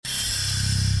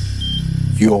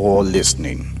You're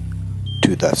listening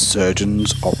to the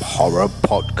Surgeons of Horror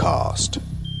podcast.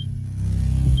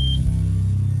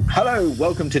 Hello,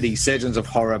 welcome to the Surgeons of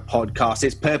Horror podcast.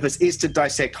 Its purpose is to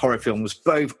dissect horror films,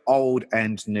 both old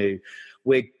and new.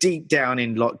 We're deep down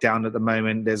in lockdown at the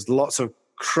moment. There's lots of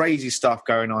crazy stuff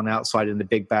going on outside in the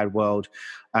big bad world.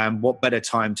 What better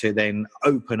time to then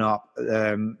open up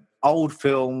old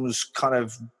films, kind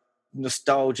of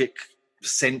nostalgic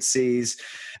senses,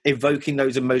 evoking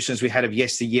those emotions we had of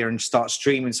yesteryear, and start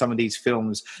streaming some of these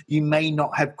films you may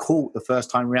not have caught the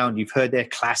first time round. You've heard their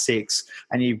classics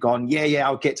and you've gone, yeah,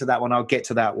 I'll get to that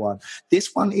one.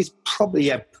 This one is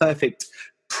probably a perfect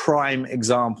prime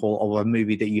example of a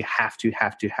movie that you have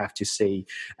to see,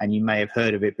 and you may have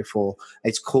heard of it before.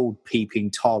 It's called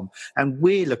Peeping Tom, and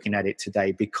we're looking at it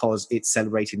today because it's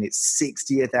celebrating its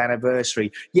 60th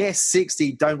anniversary. Yes,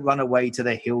 60. Don't run away to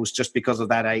the hills just because of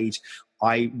that age.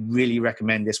 I really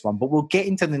recommend this one, but we'll get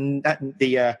into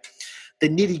the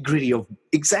nitty-gritty of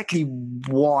exactly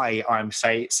why I'm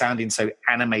sounding so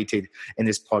animated in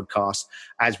this podcast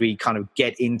as we kind of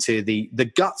get into the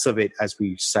guts of it, as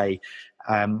we say,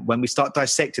 when we start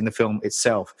dissecting the film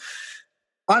itself.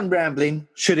 I'm rambling,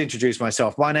 should introduce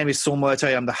myself. My name is Saul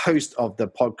Muerte. I'm the host of the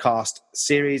podcast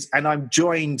series, and I'm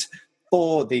joined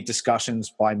for the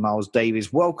discussions by Miles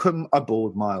Davies. Welcome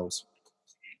aboard, Miles.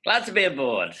 Glad to be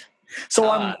aboard. So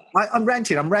I'm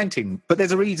ranting, but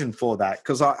there's a reason for that,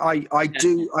 because I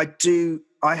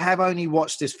have only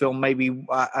watched this film. Maybe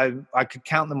I could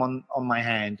count them on my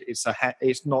hand. It's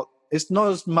not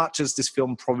as much as this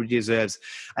film probably deserves,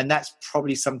 and that's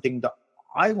probably something that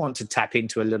I want to tap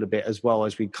into a little bit as well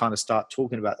as we kind of start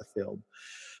talking about the film.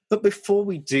 But before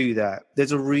we do that,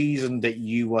 there's a reason that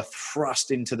you were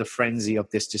thrust into the frenzy of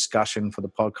this discussion for the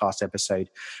podcast episode,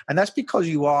 and that's because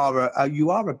you are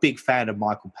a big fan of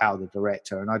Michael Powell, the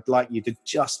director, and I'd like you to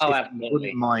just, if you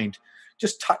wouldn't mind,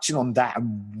 just touching on that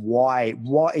and why.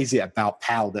 What is it about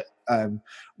Powell that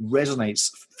resonates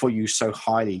for you so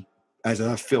highly as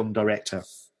a film director?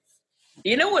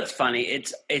 You know what's funny?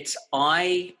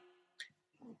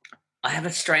 I have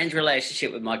a strange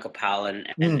relationship with Michael Powell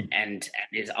and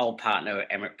his old partner,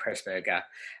 Emmet Pressburger.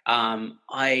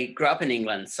 I grew up in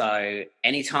England, so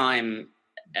any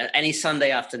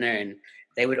Sunday afternoon,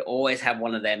 they would always have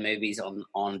one of their movies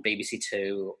on BBC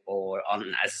Two or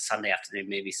on as a Sunday afternoon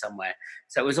movie somewhere.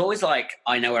 So it was always like,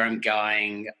 I Know Where I'm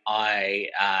Going, A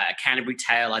Canterbury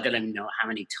Tale. I don't even know how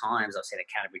many times I've seen A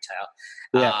Canterbury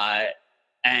Tale. Yeah.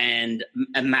 And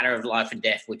A Matter of Life and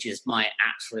Death, which is my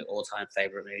absolute all-time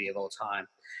favorite movie of all time,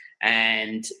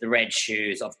 and The Red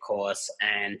Shoes, of course,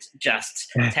 and just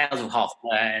Tales of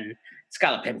Hoffman,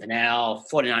 Scarlet Pimpernel,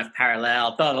 49th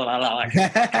Parallel, blah blah blah blah.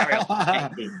 Carry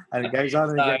on. And it goes on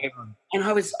and goes on. And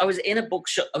I was in a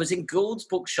bookshop. I was in Gould's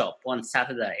bookshop one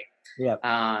Saturday,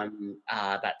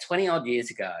 about 20 odd years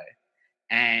ago,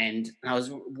 and I was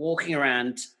walking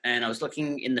around and I was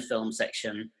looking in the film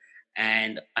section.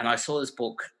 And I saw this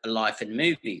book, A Life in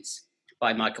Movies,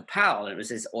 by Michael Powell. And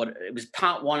it was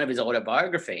part one of his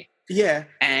autobiography. Yeah.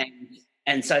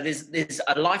 And so there's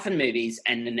A Life in Movies,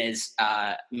 and then there's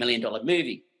 $1 Million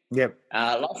Movie. Yep.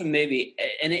 Life in Movie,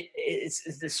 and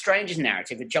it's the strangest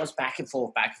narrative. It jumps back and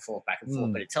forth,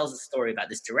 but it tells a story about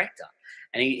this director.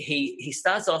 And he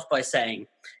starts off by saying,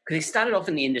 because he started off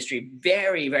in the industry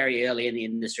very, very early in the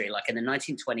industry, like in the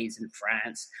 1920s in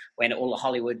France, when all the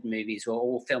Hollywood movies were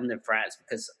all filmed in France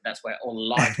because that's where all the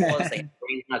life was. They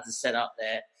had to set up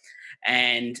there.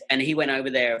 And he went over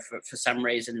there for some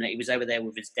reason. He was over there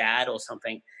with his dad or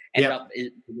something, ended up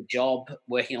with a job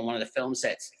working on one of the film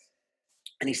sets.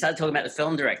 And he started talking about the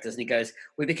film directors, and he goes,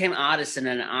 we became artists in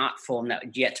an art form that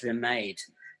had yet to be made.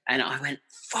 And I went,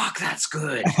 fuck, that's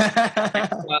good.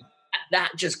 That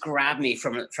just grabbed me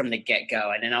from the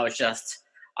get-go. And then I was just,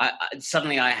 I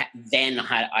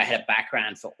had a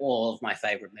background for all of my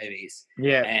favorite movies.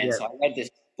 Yeah. And so I read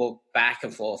this book back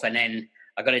and forth, and then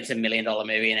I got into $1 Million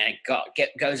Movie, and then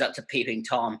it goes up to Peeping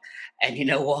Tom. And you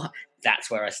know what? That's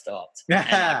where I stopped. And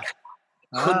I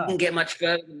couldn't get much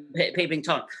further than Peeping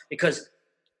Tom, because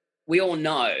we all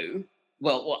know,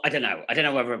 well, I don't know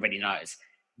whether everybody knows,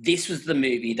 this was the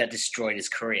movie that destroyed his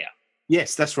career.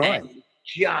 Yes, that's right. And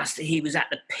he was at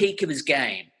the peak of his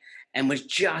game, and was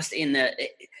just he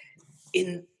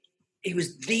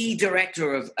was the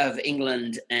director of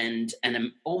England and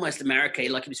almost America.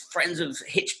 Like, he was friends with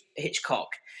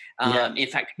Hitchcock. In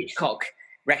fact, Hitchcock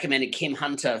recommended Kim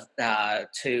Hunter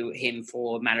to him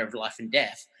for Matter of Life and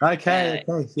Death. Okay.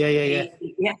 Yeah.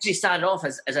 He actually started off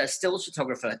as a stills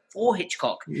photographer for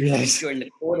Hitchcock during the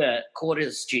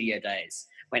quarter studio days,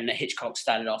 when Hitchcock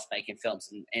started off making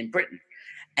films in Britain.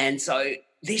 And so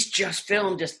this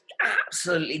film just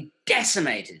absolutely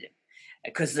decimated him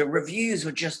because the reviews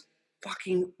were just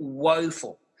fucking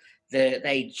woeful.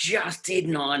 They just did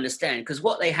not understand, because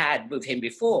what they had with him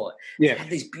before, they had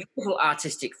these beautiful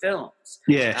artistic films,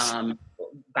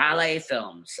 ballet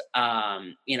films,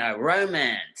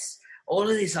 romance, all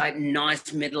of these like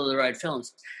nice middle of the road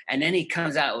films, and then he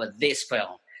comes out with this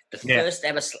film, the first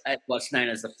ever, what's known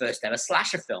as the first ever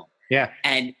slasher film. Yeah,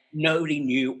 and nobody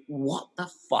knew what the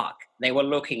fuck they were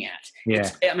looking at. Yeah,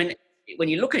 I mean, when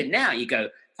you look at it now, you go,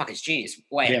 "Fuck, it's genius,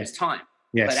 way ahead of his time."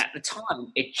 Yes. But at the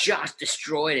time, it just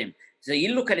destroyed him. So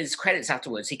you look at his credits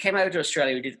afterwards. He came over to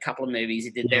Australia. He did a couple of movies. He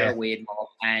did They're a Weird Mob,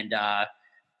 and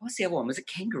what's the other one? Was it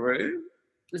Kangaroo?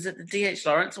 Was it the D.H.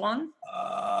 Lawrence one?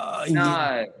 No.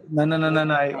 No.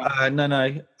 I'm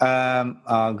gonna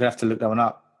have to look that one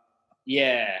up.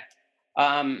 Yeah.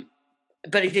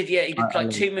 But he did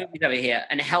like 2 movies over here,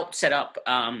 and helped set up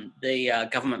the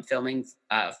government filming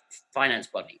finance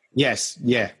body. Yes,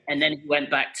 yeah. And then he went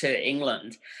back to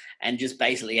England and just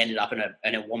basically ended up in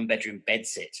a 1-bedroom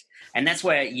bedsit. And that's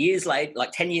where years later,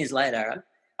 like 10 years later,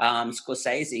 Martin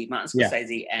Scorsese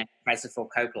and Francis Ford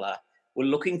Coppola were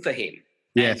looking for him.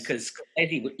 Yes. Because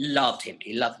Scorsese loved him.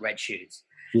 He loved Red Shoes.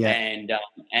 Yeah.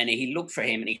 And he looked for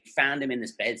him, and he found him in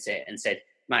this bedsit and said,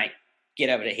 "Mate, get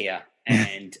over to here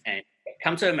and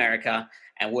come to America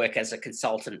and work as a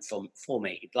consultant for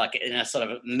me," like in a sort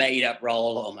of made-up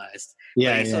role almost.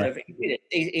 Yeah,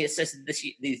 It's just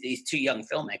these 2 young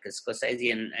filmmakers,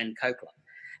 Scorsese and Coppola,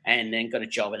 and then got a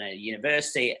job in a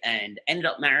university and ended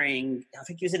up marrying. I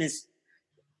think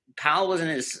Powell was in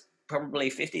his probably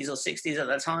 50s or 60s at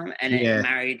that time, and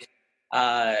married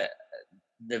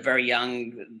the very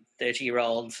young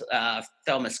 30-year-old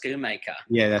Thelma Schoonmaker.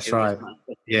 Yeah, that's right.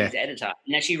 His editor.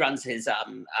 And now she runs his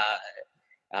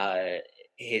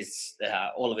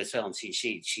all of his films.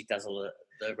 She does all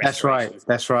the restorations.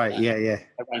 That's right. Yeah.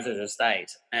 Runs his estate,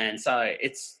 and so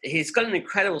he's got an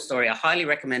incredible story. I highly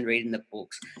recommend reading the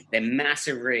books. They're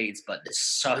massive reads, but there's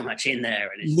so much in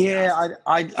there. And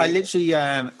I literally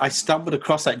I stumbled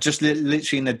across that just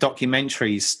literally in the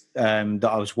documentaries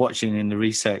that I was watching in the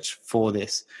research for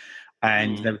this.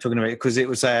 And they were talking about it because it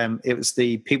was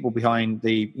the people behind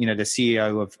the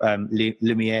CEO of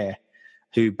Lumiere,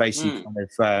 who basically kind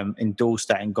of endorsed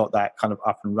that and got that kind of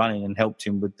up and running and helped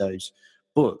him with those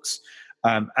books.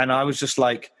 And I was just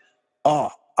like,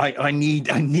 I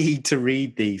need to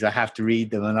read these. I have to read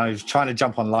them. And I was trying to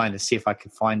jump online to see if I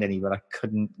could find any, but I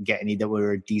couldn't get any that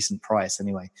were a decent price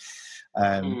anyway.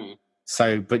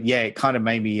 So, but yeah, it kind of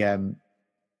made me.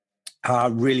 I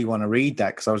really want to read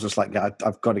that because I was just like,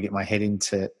 I've got to get my head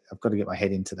into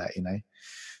that,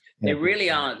 They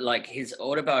really are, like, his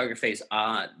autobiographies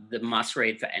are the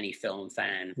must-read for any film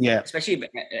fan. Yeah. Especially,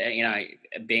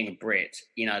 being a Brit.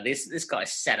 This guy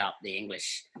set up the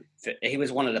English. He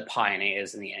was one of the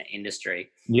pioneers in the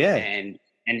industry. Yeah.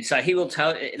 And so he will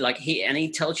tell, like,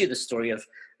 he tells you the story of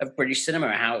British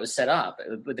cinema, how it was set up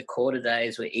with the Quarter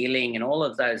Days, with Ealing and all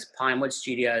of those Pinewood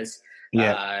Studios.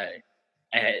 Yeah.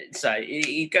 So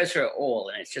he goes through it all,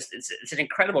 and it's an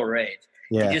incredible read.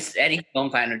 Yeah. Any film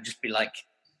fan would just be like,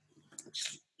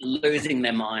 just losing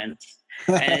their minds.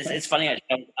 And it's funny.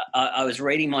 I was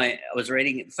reading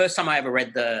the first time I ever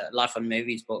read the Life on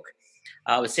Movies book.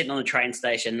 I was sitting on the train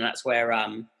station, and that's where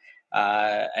and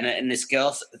this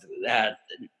girl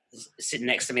sitting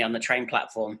next to me on the train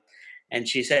platform, and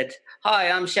she said, "Hi,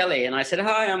 I'm Shelley," and I said,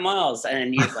 "Hi, I'm Miles," and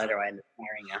then years later I ended up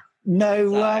marrying her. No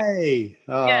way!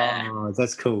 Oh, yeah.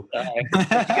 That's cool. So, she goes,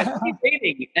 "What are you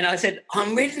reading?" And I said,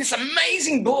 "I'm reading this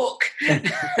amazing book."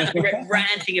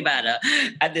 Ranting about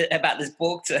this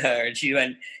book to her, and she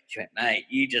went, "Mate,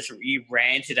 you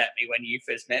ranted at me when you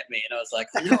first met me," and I was like,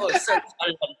 "No, I was so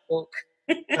excited about the book."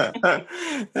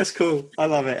 That's cool. I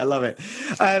love it.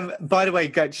 By the way,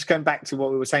 just going back to what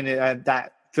we were saying,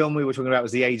 that film we were talking about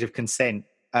was The Age of Consent.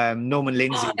 Norman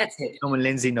Lindsay. Oh, that's it. Norman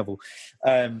Lindsay novel.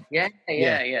 Yeah.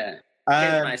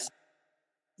 Nice.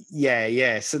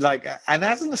 Yeah. So, like, and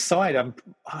as an aside, I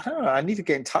don't know. I need to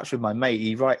get in touch with my mate.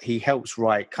 He helps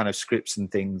write kind of scripts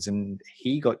and things, and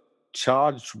he got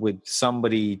charged with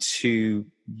somebody to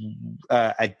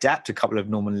adapt a couple of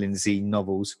Norman Lindsay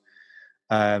novels.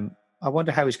 I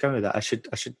wonder how he's going with that. I should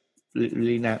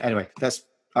really know. Anyway,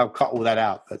 I'll cut all that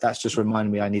out. But that's just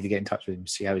reminding me I need to get in touch with him to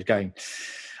see how he's going.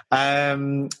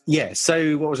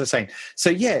 So what was I saying?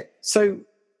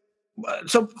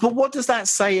 But what does that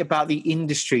say about the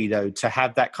industry, though, to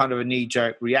have that kind of a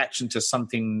knee-jerk reaction to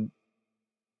something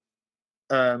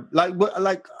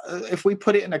if we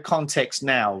put it in a context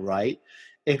now, right?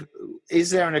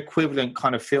 Is there an equivalent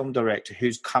kind of film director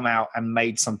who's come out and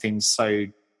made something so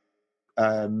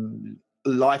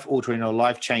life-altering or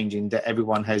life-changing that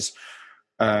everyone has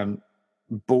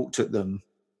balked at them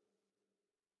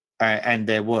and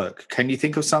their work. Can you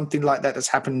think of something like that that's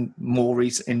happened more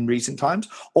in recent times?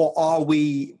 Or are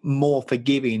we more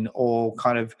forgiving or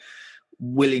kind of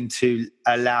willing to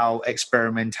allow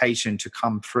experimentation to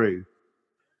come through?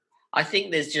 I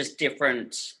think there's just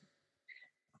different...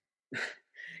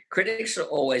 Critics are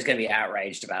always going to be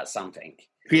outraged about something.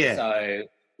 Yeah. So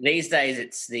these days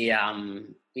it's the,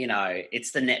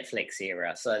 it's the Netflix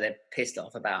era. So they're pissed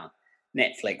off about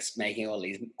Netflix making all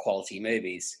these quality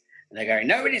movies. And they're going,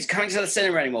 nobody's coming to the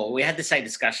cinema anymore. We had the same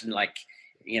discussion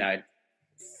 40-odd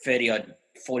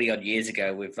years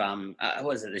ago with, what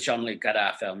was it, the Jean-Luc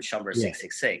Godard film, Chambre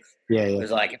 666. Yeah. It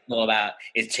was like, it's all about,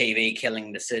 is TV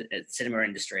killing the cinema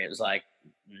industry? It was like,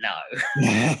 no.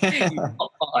 Not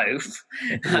both.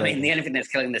 I mean, the only thing that's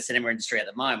killing the cinema industry at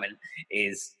the moment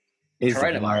is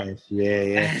coronavirus.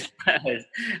 Yeah.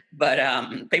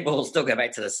 But people will still go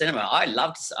back to the cinema. I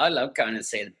love going and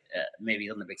see movies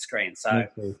on the big screen. So,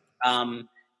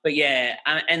 but yeah,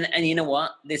 and you know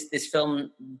what? This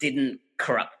film didn't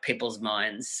corrupt people's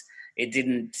minds. It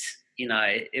didn't,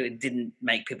 it didn't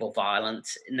make people violent.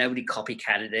 Nobody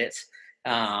copycatted it.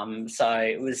 So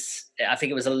I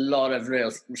think it was a lot of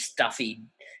real stuffy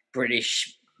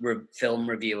British film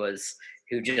reviewers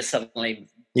who just suddenly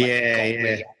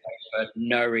for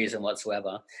no reason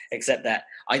whatsoever, except that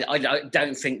I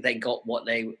don't think they got what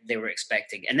they were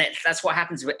expecting. And that's what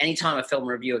happens anytime a film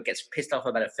reviewer gets pissed off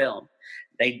about a film.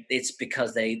 It's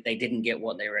because they didn't get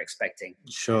what they were expecting.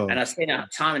 Sure. And I've seen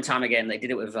it time and time again. They did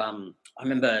it with I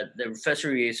remember the first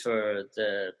reviews for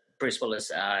the Bruce Willis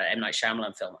M. Night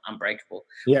Shyamalan film Unbreakable.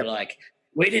 Yeah. Like,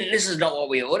 this is not what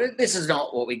we ordered. This is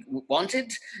not what we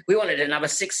wanted. We wanted another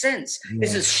Sixth Sense. Yeah.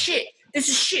 This is shit.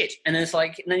 And then it's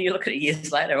like, and then you look at it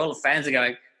years later, all the fans are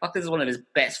going, fuck, this is one of his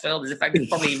best films. In fact, it's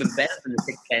probably even better than the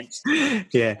Sixth Sense.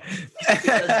 Yeah.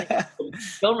 Because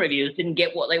film reviewers didn't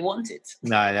get what they wanted.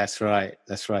 No, that's right.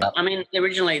 I mean,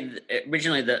 originally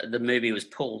the movie was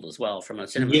pulled as well from a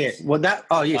cinema. Yeah. Well, that's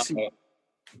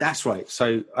right.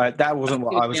 So that wasn't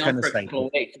what I was going to say. And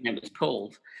it was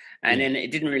pulled. And then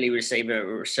it didn't really receive a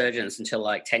resurgence until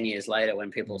like 10 years later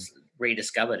when people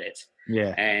rediscovered it.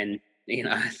 Yeah. And,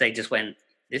 they just went,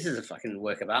 this is a fucking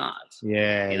work of art.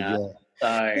 Yeah. Yeah.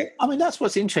 So, I mean, that's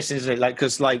what's interesting, isn't it? Like,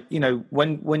 because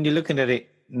when you're looking at it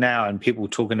now and people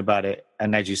talking about it,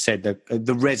 and as you said,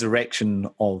 the resurrection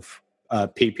of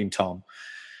Peeping Tom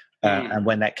and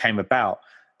when that came about,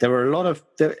 there were a lot of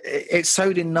it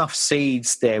sowed enough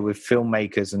seeds there with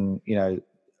filmmakers, and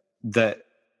that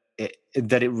it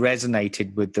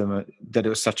resonated with them, that it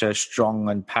was such a strong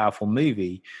and powerful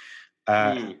movie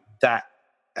that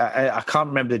I can't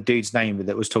remember the dude's name, but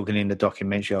that was talking in the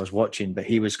documentary I was watching, but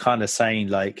he was kind of saying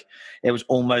like it was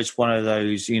almost one of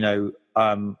those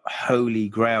holy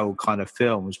grail kind of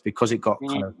films because it got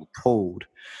kind of pulled,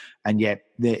 and yet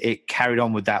it carried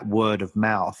on with that word of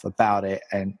mouth about it,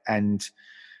 and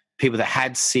people that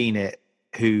had seen it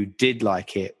who did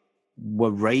like it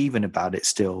were raving about it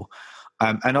still.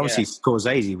 And obviously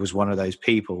Scorsese was one of those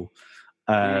people,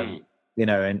 and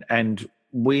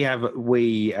we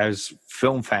as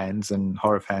film fans and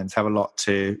horror fans have a lot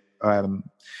to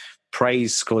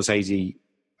praise Scorsese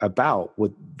about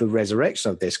with the resurrection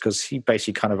of this, because he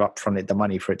basically kind of upfronted the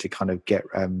money for it to kind of get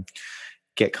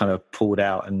kind of pulled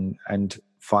out and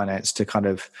financed to kind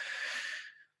of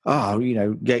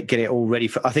get it all ready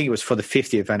for. I think it was for the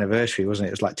 50th anniversary, wasn't it?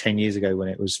 It was like 10 years ago when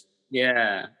it was.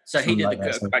 Yeah, so he did like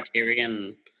the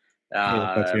Criterion.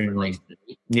 Criterion.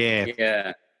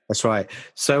 Yeah, that's right.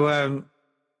 So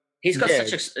he's got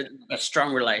such a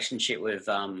strong relationship with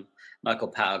Michael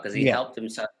Powell, because he helped him.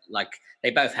 So like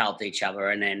they both helped each other,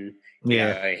 and then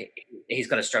he's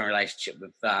got a strong relationship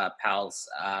with Powell's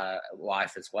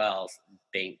wife as well.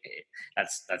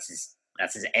 That's his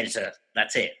editor.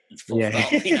 That's it. It's full stop.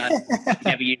 He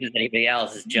never uses anybody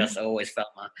else. It's just always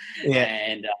Feltner. Yeah.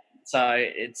 And so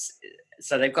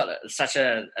they've got such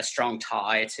a strong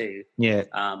tie to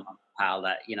Powell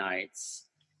that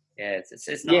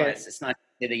it's nice. It's nice to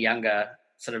see the younger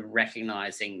sort of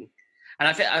recognizing, and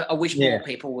I wish more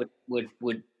people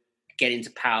would get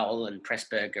into Powell and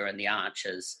Pressburger and the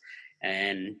Archers.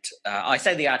 And I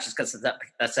say the Archers because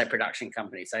that's their production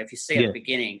company. So if you see at the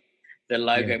beginning, the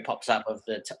logo pops up of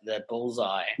the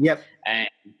bullseye. Yep. And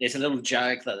there's a little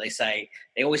joke that they say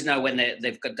they always know when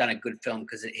they've done a good film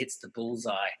because it hits the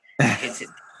bullseye. It hits it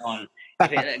on.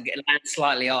 If it lands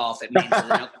slightly off, it means they're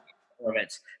not of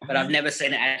it. But I've never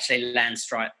seen it actually land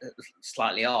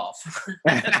slightly off.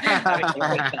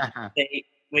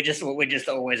 We're just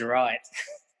always right.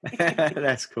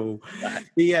 That's cool.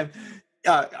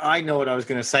 I know what I was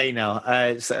going to say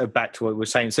now. So back to what we were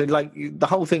saying. So, like, the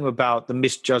whole thing about the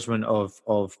misjudgment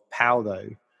of Powell, though,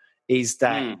 is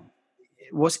that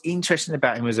what's interesting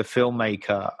about him as a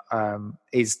filmmaker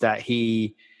is that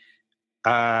he,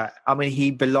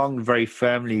 he belonged very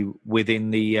firmly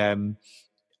within the,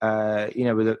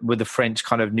 with the French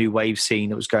kind of new wave scene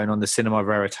that was going on, the cinema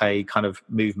verite kind of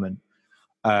movement.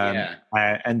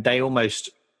 And they almost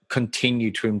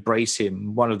continue to embrace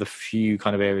him. One of the few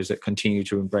kind of areas that continue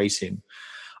to embrace him.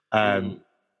 And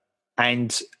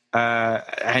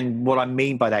what I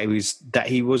mean by that is that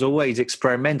he was always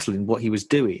experimental in what he was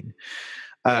doing.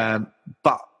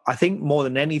 But I think more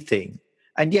than anything,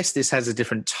 and yes, this has a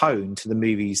different tone to the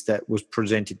movies that was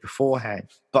presented beforehand,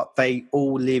 but they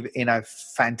all live in a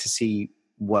fantasy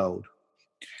world.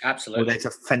 Absolutely. Well, there's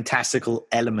a fantastical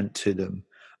element to them.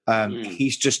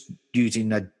 He's just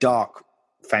using a dark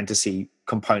fantasy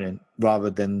component rather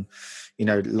than,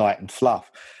 light and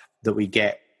fluff that we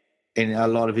get in a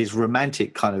lot of his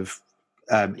romantic kind of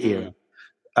era.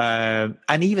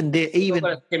 And even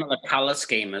got a similar color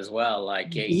scheme as well.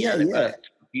 Like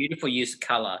beautiful use of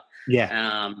color.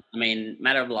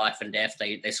 Matter of Life and Death,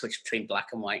 they switch between black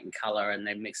and white and color, and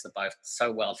they mix them both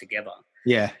so well together.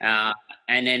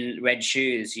 And then Red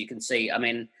Shoes, you can see,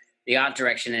 the art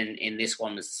direction in this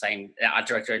one was the same. The art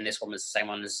director in this one was the same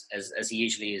one as he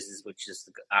usually is, which is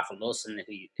Arthur Lawson,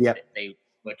 who they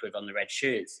worked with on the Red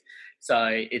Shoes. So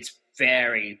it's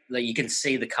very, you can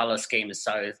see the color scheme is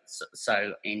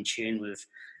so in tune with.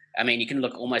 You can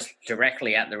look almost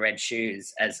directly at the Red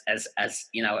Shoes as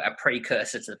a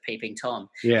precursor to the Peeping Tom.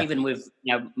 Even with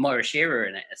Moira Shearer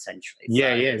in it, essentially.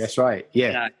 That's right.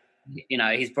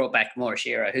 He's brought back Moira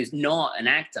Shearer, who's not an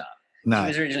actor. No. She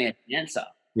was originally a dancer.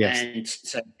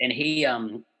 Yes. And he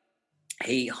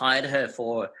hired her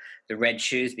for the Red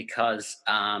Shoes because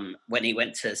when he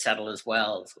went to Sadler's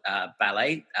Wells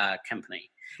ballet company,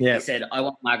 he said, "I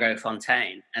want Margot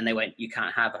Fonteyn," and they went, "You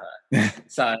can't have her."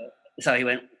 so he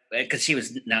went, because she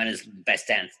was known as the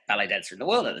best ballet dancer in the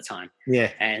world at the time,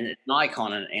 and an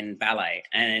icon in ballet.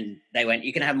 And they went,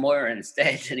 "You can have Moira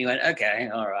instead." And he went, "Okay,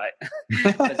 all right."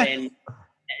 But then.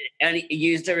 And he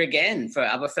used her again for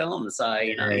other films. So,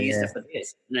 he used her for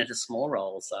this. And it's a small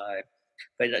role. So,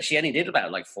 but she only did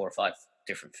about 4 or 5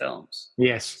 different films.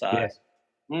 Yes. So,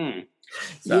 he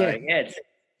uses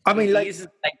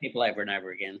the same people over and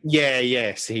over again.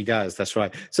 Yes, he does. That's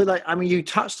right. So, you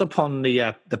touched upon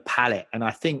the palette, and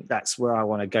I think that's where I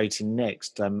want to go to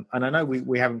next. And I know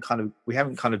we haven't kind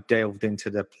of delved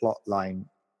into the plot line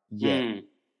yet,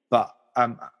 but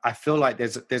I feel like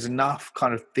there's enough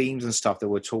kind of themes and stuff that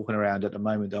we're talking around at the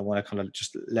moment that I want to kind of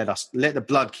just let the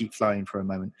blood keep flowing for a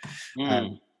moment,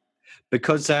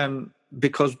 because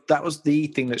that was the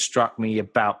thing that struck me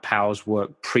about Powell's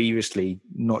work previously,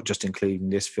 not just including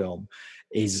this film,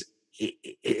 is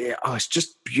it's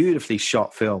just beautifully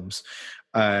shot films,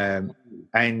 and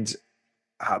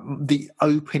the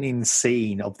opening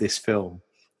scene of this film.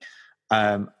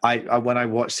 When I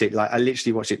watched it, I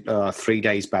literally watched it 3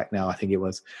 days back now, I think it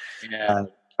was.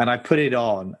 And I put it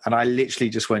on, and I literally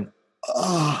just went,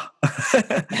 "Oh!"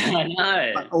 I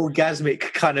know,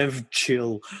 orgasmic kind of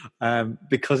chill,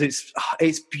 because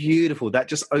it's beautiful. That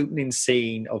just opening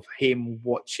scene of him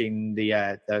watching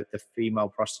the female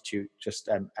prostitute just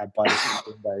by the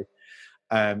window,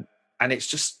 and it's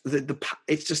just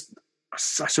it's just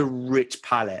such a rich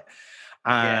palette.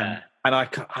 And I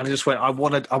just went, I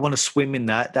want to swim in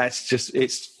that. That's just,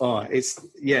 And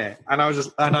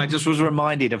I just was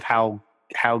reminded of how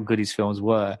good his films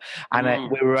were, and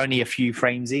we were only a few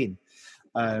frames in,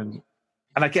 and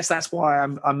I guess that's why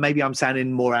I'm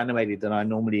sounding more animated than I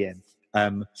normally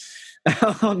am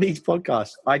on these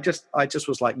podcasts. I just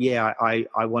was like, I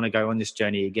want to go on this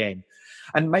journey again,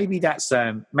 and maybe that's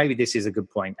maybe this is a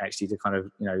good point actually to kind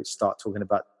of start talking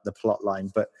about the plot line,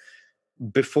 but.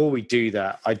 Before we do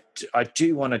that, I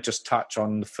do want to just touch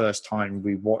on the first time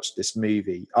we watched this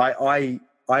movie. I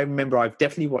remember I've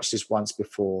definitely watched this once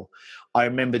before. I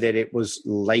remember that it was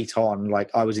late on,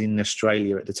 I was in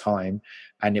Australia at the time,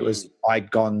 and it was I'd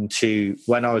gone to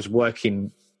when I was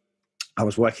working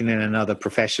in another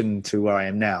profession to where I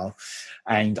am now,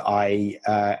 and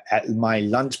at my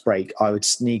lunch break I would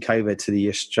sneak over to the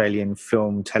Australian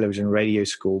Film, Television, Radio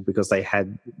School because they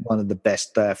had one of the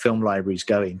best film libraries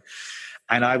going.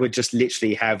 And I would just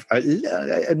literally have,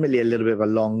 admittedly, a little bit of a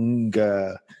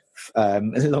longer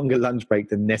lunch break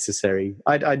than necessary.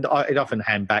 I'd often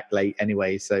hand back late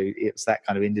anyway, so it's that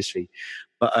kind of industry.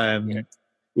 But and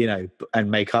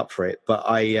make up for it. But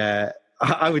I'd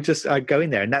go in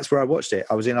there, and that's where I watched it.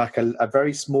 I was in a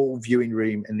very small viewing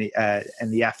room in the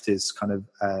afters kind of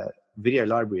video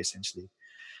library essentially,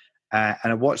 and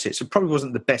I watched it. So it probably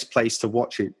wasn't the best place to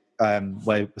watch it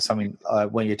when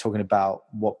you're talking about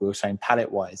what we were saying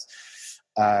palette-wise.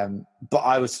 But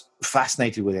I was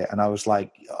fascinated with it, and I was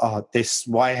like,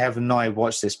 why haven't I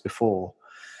watched this before?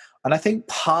 And I think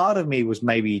part of me was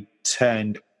maybe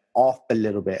turned off a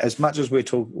little bit. As much as we're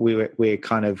talking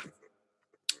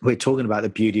about the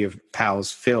beauty of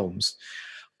Powell's films,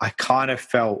 I kind of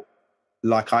felt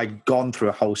like I'd gone through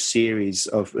a whole series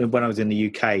of, when I was in the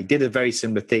UK, did a very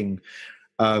similar thing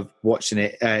of watching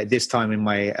it. This time in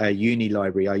my uni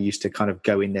library, I used to kind of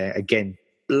go in there, again,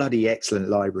 bloody excellent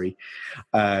library.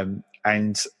 And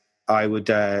I would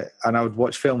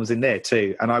watch films in there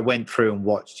too. And I went through and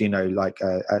watched,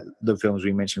 the films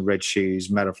we mentioned, Red Shoes,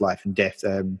 Matter of Life and Death,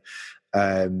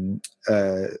 The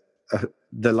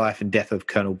Life and Death of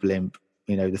Colonel Blimp,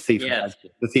 The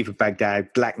Thief of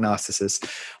Baghdad, Black Narcissus.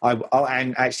 That's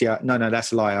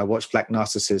a lie. I watched Black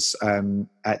Narcissus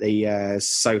at the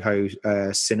Soho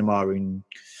Cinema in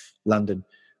London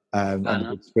on the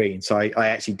big screen. So I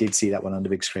actually did see that one on the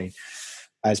big screen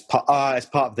as part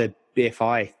of the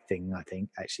BFI thing, I think,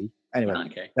 actually.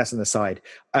 Anyway, That's on the side.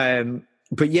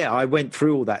 But yeah, I went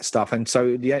through all that stuff, and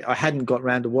so I hadn't got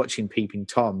around to watching Peeping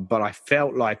Tom, but I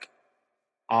felt like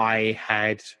I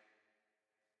had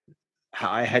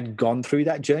gone through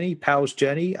that journey, Powell's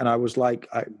journey, and I was like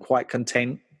quite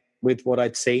content with what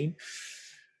I'd seen.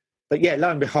 But yeah, lo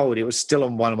and behold, it was still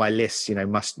on one of my lists,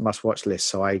 must watch lists.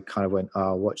 So I kind of went,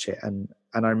 I'll watch it, and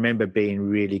I remember being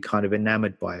really kind of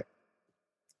enamored by it.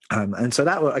 And so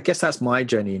I guess that's my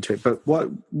journey into it. But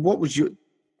what was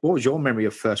your memory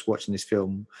of first watching this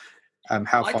film?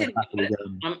 How far back were you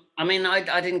going?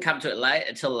 I didn't come to it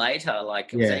until later.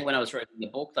 Like, it was only when I was reading the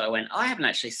book that I went, I haven't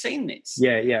actually seen this.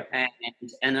 Yeah.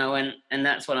 And I went, and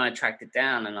that's when I tracked it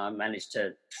down, and I managed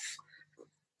to,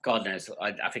 God knows,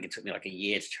 I think it took me like a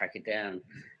year to track it down.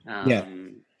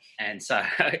 And so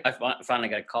I finally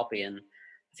got a copy, and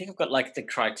I think I've got like the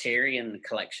Criterion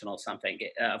collection or something.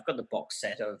 I've got the box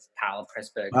set of Powell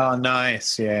Pressburger. Oh,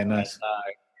 nice. Yeah, nice.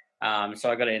 So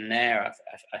I got it in there,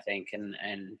 I think, and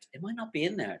it might not be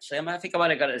in there actually. I think I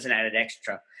might have got it as an added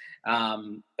extra.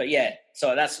 But yeah,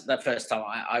 so that's the first time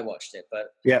I watched it. But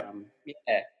and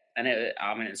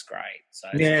it's great. So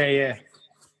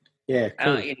yeah,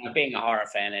 cool. Being a horror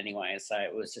fan anyway, so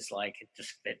it was just like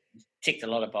it ticked a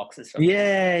lot of boxes for me.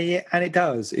 Yeah, and it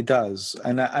does,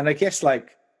 and I guess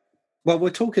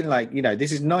we're talking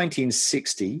this is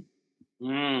 1960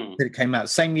 that it came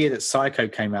out, same year that Psycho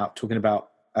came out, talking about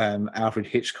Alfred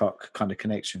Hitchcock kind of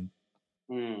connection.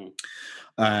 Both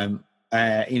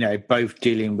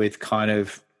dealing with kind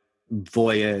of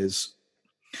voyeurs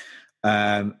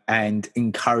and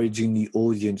encouraging the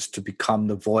audience to become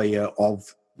the voyeur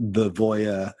of the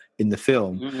voyeur in the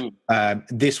film.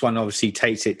 This one obviously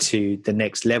takes it to the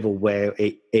next level, where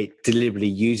it deliberately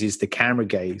uses the camera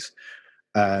gaze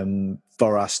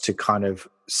for us to kind of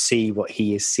see what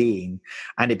he is seeing,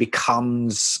 and it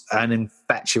becomes an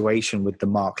infatuation with the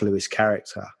Mark Lewis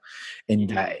character, in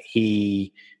that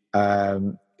he,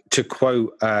 to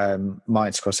quote Martin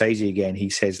Scorsese again, he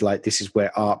says, this is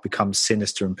where art becomes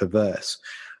sinister and perverse.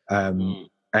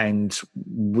 And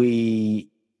we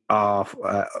are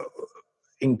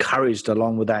encouraged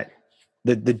along with that,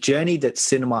 the journey that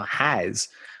cinema has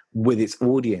with its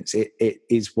audience. It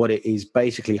is what it is,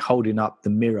 basically holding up the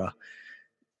mirror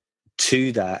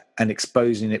to that and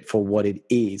exposing it for what it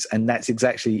is. And that's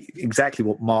exactly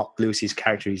what Mark Lewis's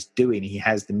character is doing. He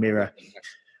has the mirror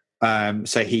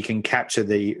so he can capture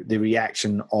the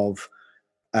reaction of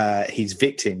his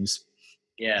victims.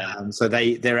 So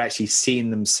they're actually seeing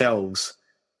themselves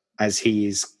as he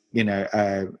is,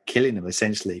 killing them,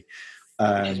 essentially.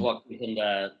 He's what gives them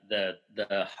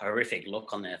the horrific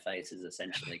look on their faces,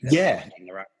 essentially.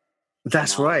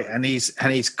 That's right. And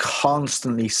he's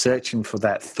constantly searching for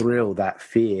that thrill, that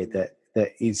fear that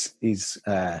is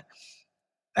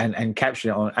and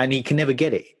capturing it on, and he can never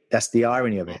get it. That's the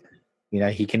irony of it.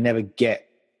 He can never get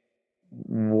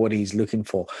what he's looking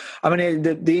for. I mean,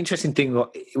 the interesting thing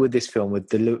with this film, with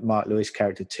the Mark Lewis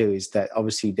character too, is that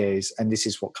obviously and this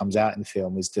is what comes out in the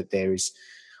film, is that there is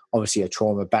obviously a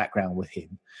trauma background with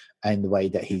him, and the way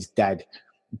that his dad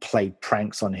played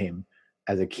pranks on him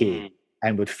as a kid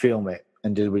and would film it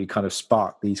and did really kind of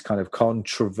spark these kind of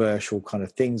controversial kind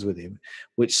of things with him,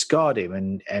 which scarred him.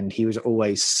 And he was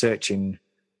always searching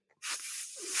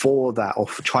for that, or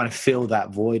trying to fill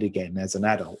that void again as an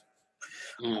adult.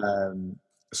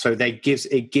 So it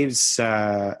gives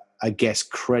I guess,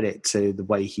 credit to the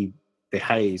way he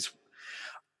behaves.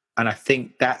 And I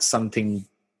think that's something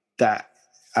that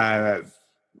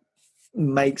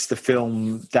makes the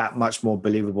film that much more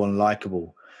believable and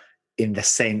likable, in the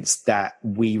sense that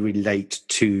we relate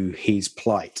to his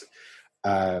plight.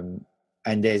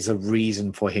 And there's a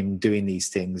reason for him doing these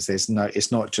things. It's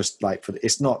not just like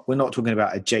we're not talking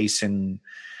about a Jason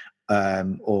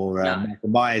or Michael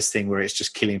Myers thing where it's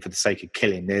just killing for the sake of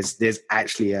killing. There's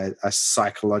actually a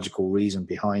psychological reason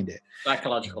behind it.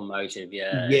 Psychological motive,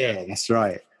 yeah. Yeah, that's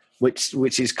right.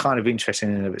 Which is kind of interesting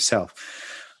in and of itself.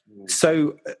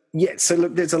 So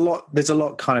look, there's a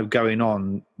lot kind of going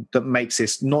on that makes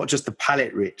this not just the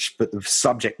palette rich, but the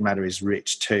subject matter is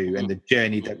rich too, and the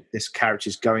journey that this character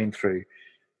is going through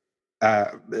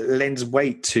lends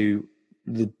weight to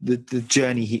the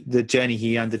journey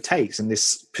he undertakes, and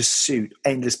this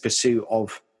endless pursuit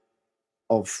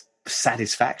of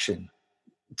satisfaction,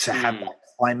 to have that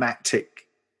climactic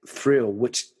thrill,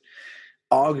 which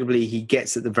arguably he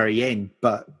gets at the very end,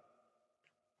 but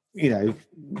the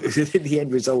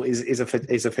end result is a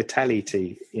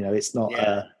fatality. It's not.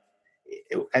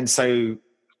 And so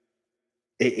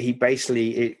he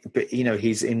basically,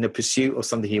 he's in the pursuit of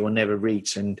something he will never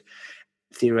reach, and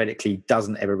theoretically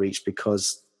doesn't ever reach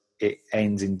because it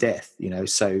ends in death.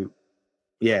 So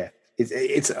yeah,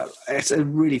 it's a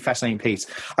really fascinating piece.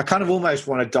 I kind of almost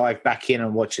want to dive back in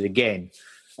and watch it again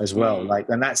as well.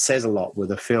 And that says a lot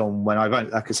with a film when I've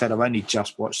only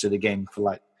just watched it again for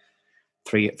like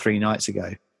three nights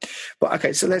ago. But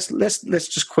okay, so let's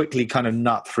just quickly kind of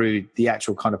nut through the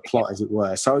actual kind of plot, as it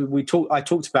were. So I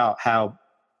talked about how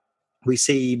we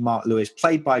see Mark Lewis,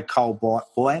 played by Carl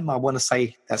Boehm. I want to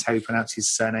say that's how you pronounce his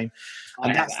surname.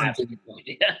 And that's something.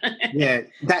 Yeah,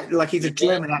 that like he's a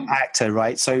German actor,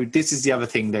 right? So this is the other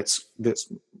thing that's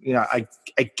I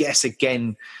guess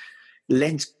again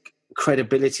lends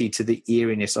credibility to the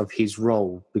eeriness of his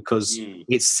role, because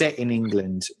it's set in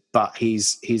England, but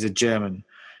he's a German,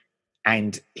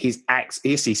 and he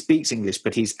speaks English,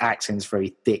 but his accent's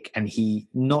very thick, and he,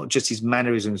 not just his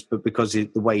mannerisms, but because the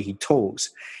way he talks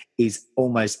is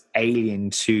almost alien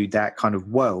to that kind of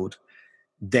world,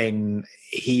 then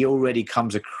he already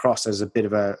comes across as a bit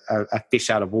of a fish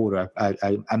out of water,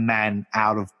 a man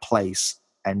out of place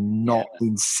and not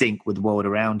in sync with the world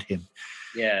around him.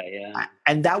 Yeah.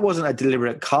 And that wasn't a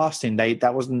deliberate casting.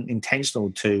 That wasn't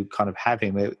intentional to kind of have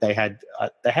him. They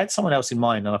had someone else in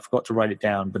mind, and I forgot to write it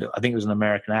down, but I think it was an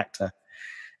American actor.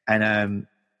 And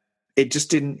it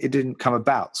just didn't come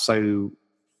about. So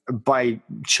by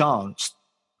chance,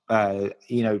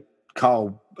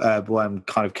 Carl Boehm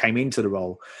kind of came into the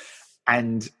role,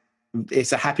 and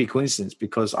it's a happy coincidence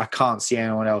because I can't see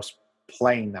anyone else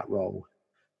playing that role.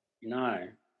 No.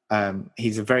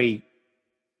 He's a very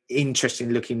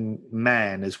interesting looking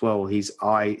man as well. He's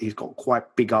got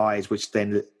quite big eyes, which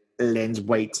then lends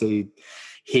weight to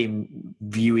him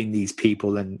viewing these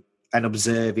people and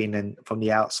observing, and from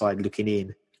the outside looking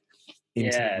in.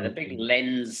 The big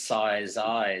lens size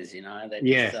eyes, they're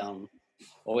just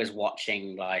always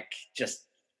watching, like, just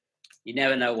you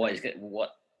never know what's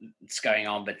going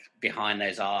on but behind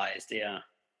those eyes.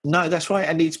 No, that's right.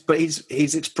 And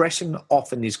his expression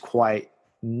often is quite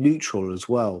neutral as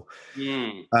well.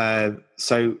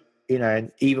 So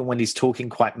and even when he's talking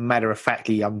quite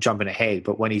matter-of-factly, I'm jumping ahead,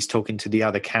 but when he's talking to the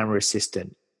other camera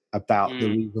assistant about the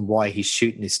reason why he's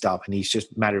shooting this stuff, and he's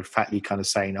just matter-of-factly kind of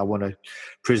saying, I want to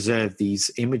preserve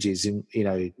these images, and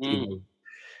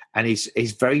and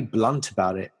he's very blunt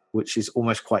about it, which is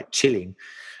almost quite chilling.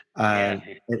 So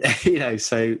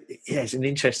it's an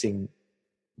interesting,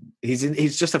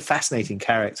 he's just a fascinating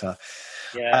character.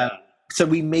 So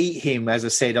we meet him, as I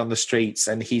said, on the streets,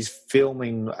 and he's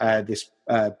filming this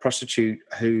prostitute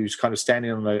who's kind of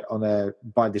standing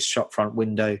by this shopfront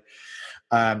window.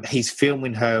 He's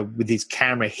filming her with his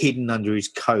camera hidden under his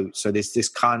coat. So there's this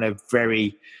kind of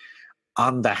very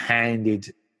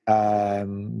underhanded,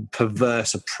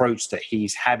 perverse approach that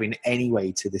he's having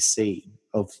anyway to the scene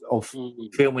of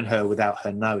filming her without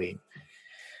her knowing.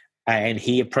 And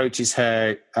he approaches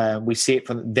her. We see it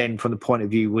from the point of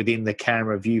view within the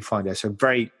camera viewfinder. So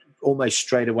very almost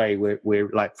straight away, we're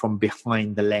like from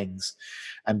behind the lens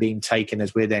and being taken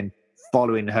as we're then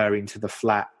following her into the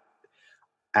flat.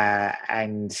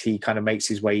 And he kind of makes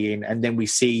his way in, and then we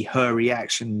see her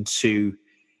reaction to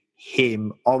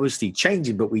him obviously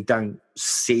changing, but we don't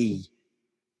see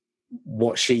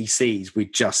what she sees. We're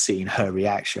just seeing her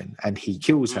reaction, and he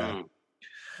kills her.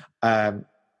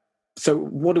 So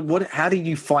what how do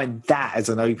you find that as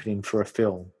an opening for a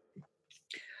film?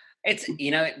 It's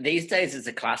these days it's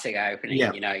a classic opening.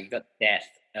 You've got death.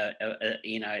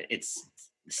 It's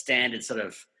standard sort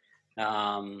of.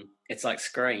 It's like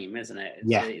Scream, isn't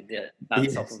it?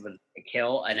 That's off of a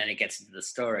kill, and then it gets into the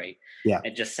story.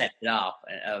 It just sets it up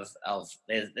of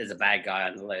there's a bad guy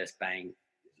on the list, bang,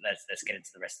 let's get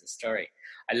into the rest of the story.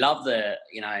 I love the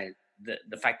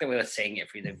fact that we were seeing it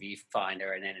through the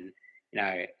viewfinder, and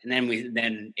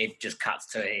then it just cuts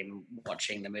to him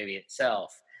watching the movie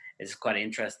itself. It's quite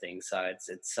interesting. So it's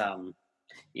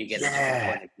you get a different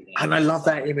point of view. And I love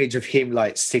that image of him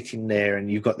like sitting there,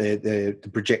 and you've got the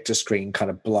projector screen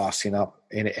kind of blasting up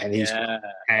in it, and he's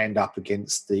hand up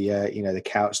against the the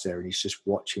couch there, and he's just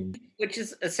watching. Which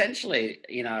is essentially,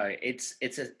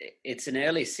 it's an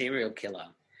early serial killer.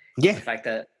 Yeah. The fact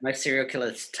that most serial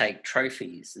killers take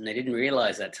trophies, and they didn't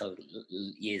realize that till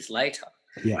years later.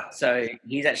 Yeah. So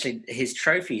his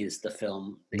trophy is the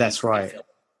film. That's right.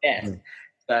 Yeah.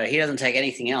 So he doesn't take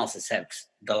anything else except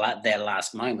their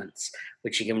last moments,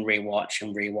 which he can rewatch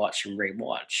and rewatch and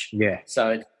rewatch. Yeah. So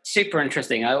it's super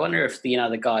interesting. I wonder if the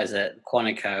guys at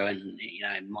Quantico and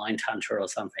Mindhunter or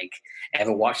something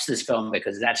ever watched this film,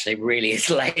 because it actually really is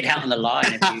laid out on the line.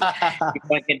 If you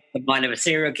don't get the mind of a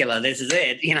serial killer, this is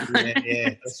it. Yeah,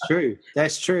 that's true.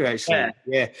 That's true. Actually,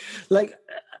 yeah. Like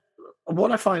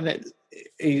what I find that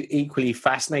equally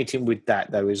fascinating with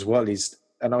that though as well is.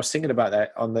 And I was thinking about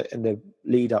that in the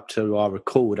lead up to our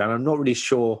record, and I'm not really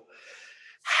sure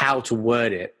how to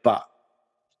word it, but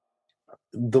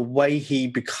the way he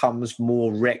becomes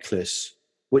more reckless,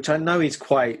 which I know is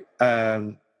quite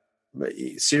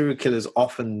serial killers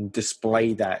often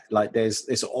display that. Like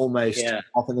it's almost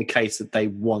often the case that they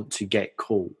want to get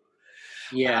caught.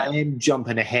 Yeah, I am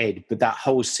jumping ahead, but that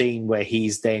whole scene where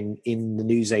he's then in the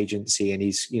news agency and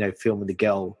he's filming the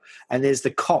girl, and there's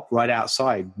the cop right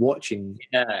outside watching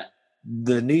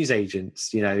the news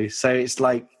agents. So it's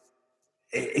like,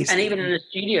 and even in the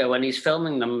studio when he's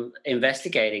filming them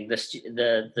investigating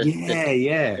the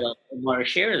Moira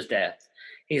Shearer's death,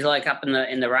 he's like up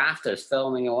in the rafters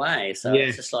filming away. So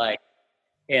it's just like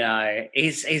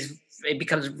it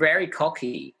becomes very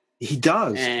cocky. He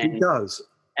does.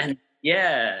 And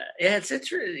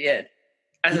it's really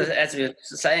As we were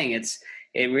saying,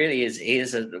 it really is. He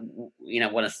is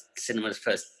one of cinema's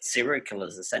first serial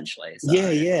killers, essentially. So,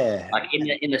 like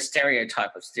in the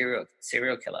stereotype of serial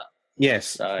killer. Yes,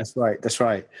 so. That's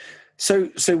right. So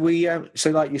we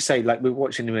so like you say, like we're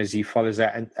watching him as he follows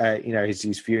that, and as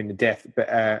he's viewing the death, but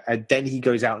and then he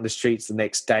goes out in the streets the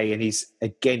next day, and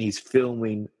he's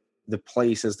filming the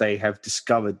place as they have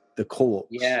discovered the corpse.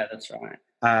 Yeah, that's right.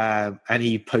 And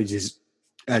he poses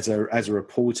as a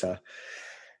reporter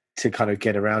to kind of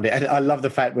get around it. And I love the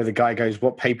fact where the guy goes,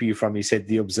 "What paper are you from?" He said,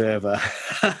 "The Observer."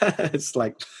 It's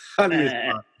like funny as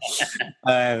fuck.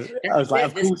 I was like,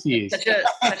 "Of course he is."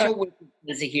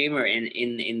 There's a humour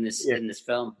in this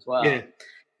film as well. Yeah.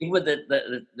 Even with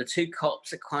the two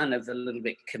cops are kind of a little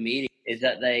bit comedic. Is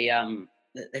that they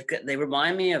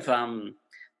remind me of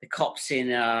the cops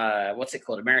in what's it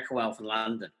called, American Wealth in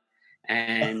London.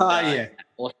 And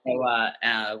also,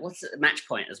 what's it, Match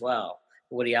Point as well?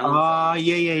 Woody Allen. A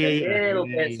little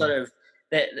bit sort of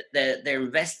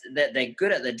they're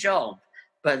good at the job,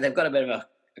 but they've got a bit of a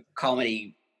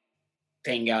comedy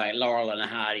thing going, Laurel and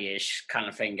Hardy-ish kind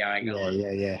of thing going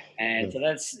on. And so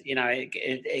that's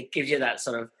it gives you that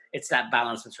sort of, it's that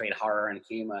balance between horror and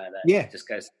humor that just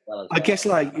goes well as well. I guess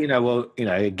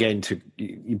again,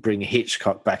 you bring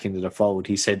Hitchcock back into the fold.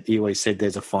 He always said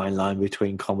there's a fine line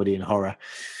between comedy and horror.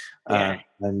 And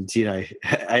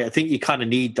I think you kind of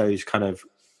need those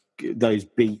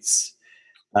beats,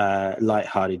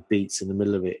 light-hearted beats in the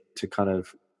middle of it to kind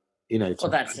of, well,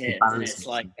 that's it. And it's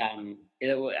like,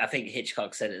 I think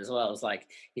Hitchcock said it as well. It's like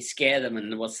you scare them,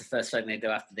 and what's the first thing they do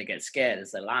after they get scared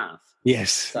is they laugh.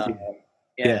 Yes. So,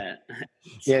 yeah,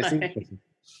 it's interesting.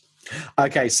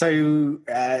 Okay, so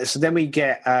then we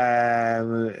get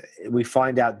we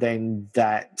find out then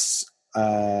that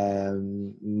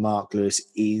Mark Lewis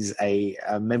is a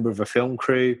member of a film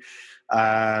crew.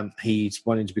 He's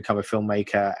wanting to become a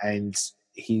filmmaker, and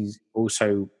he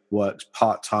also works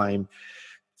part-time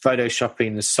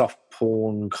photoshopping the soft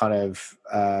porn kind of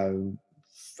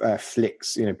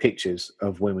flicks, pictures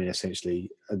of women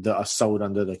essentially that are sold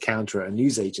under the counter at a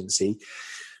news agency.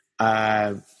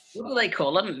 What do they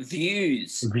call them?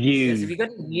 Views. If you got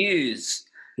views.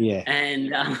 Yeah.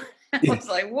 And I was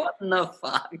like, what in the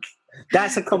fuck?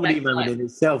 That's a comedy moment in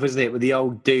itself, isn't it? With the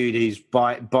old dude who's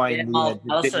buying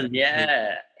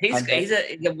He's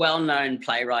a well-known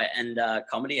playwright and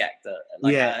comedy actor,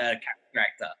 a character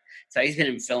actor. So he's been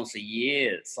in films for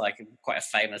years, like quite a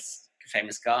famous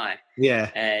guy. Yeah.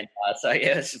 And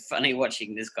it's funny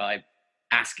watching this guy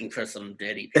asking for some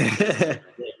dirty pictures.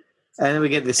 And then we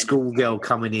get the schoolgirl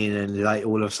coming in, and like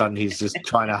all of a sudden he's just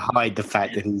trying to hide the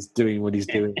fact that he's doing what he's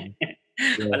doing.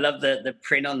 I love the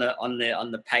print on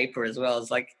the paper as well.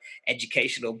 It's like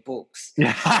educational books. And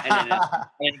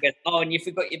then he goes, "Oh, and you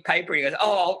forgot your paper." He goes,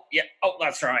 "Oh, yeah, oh,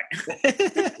 that's right."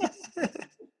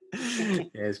 Yeah,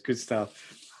 it's good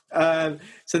stuff.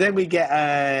 So then we get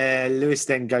Lewis.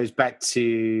 Then goes back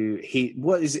to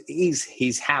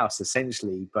his house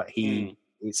essentially, but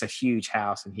it's a huge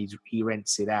house, and he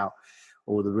rents it out,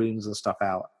 all the rooms and stuff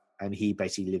out, and he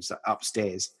basically lives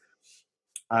upstairs.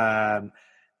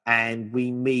 And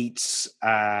we meet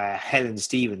Helen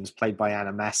Stevens, played by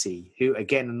Anna Massey, who,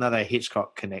 again, another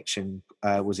Hitchcock connection,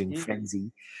 was in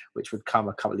Frenzy, which would come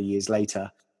a couple of years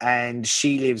later. And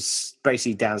she lives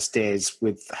basically downstairs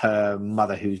with her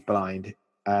mother, who's blind.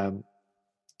 And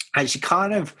she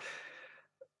kind of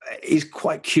is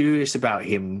quite curious about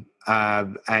him.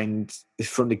 And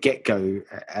from the get-go,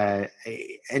 and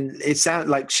it sounds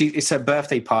like it's her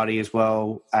birthday party as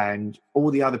well, and all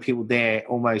the other people there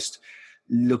almost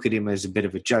look at him as a bit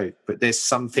of a joke, but there's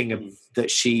something that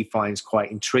she finds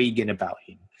quite intriguing about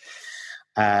him.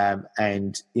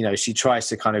 And, you know, she tries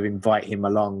to kind of invite him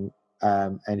along,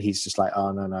 and he's just like,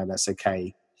 "Oh, no, that's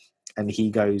okay." And he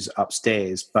goes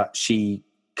upstairs, but she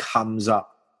comes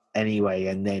up anyway,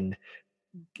 and then,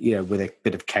 you know, with a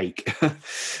bit of cake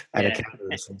and a candle,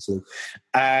 essentially.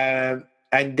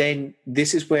 And then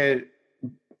this is where,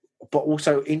 but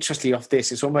also interestingly off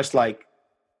this, it's almost like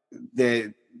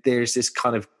there's this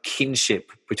kind of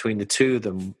kinship between the two of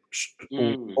them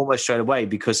almost straight away,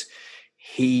 because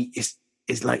he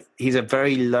is like, he's a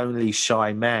very lonely,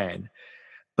 shy man,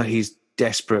 but he's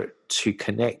desperate to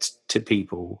connect to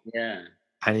people. Yeah.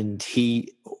 And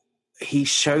he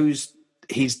shows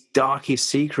his darkest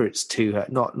secrets to her,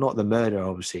 not the murder,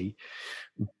 obviously,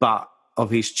 but of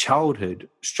his childhood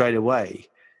straight away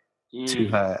to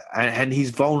her. And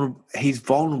he's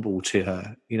vulnerable to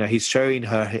her. You know, he's showing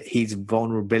her his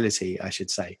vulnerability, I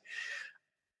should say.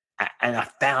 And I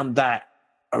found that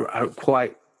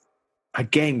quite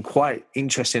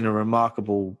interesting and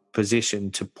remarkable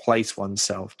position to place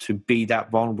oneself, to be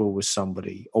that vulnerable with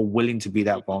somebody, or willing to be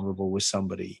that vulnerable with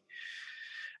somebody.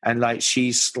 And like,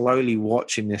 she's slowly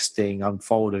watching this thing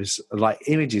unfold as like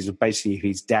images of basically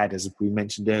his dad, as we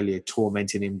mentioned earlier,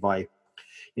 tormenting him by,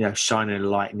 you know, shining a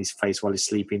light in his face while he's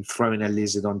sleeping, throwing a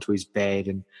lizard onto his bed,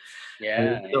 and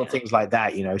little things like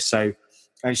that, you know. So,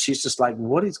 and she's just like,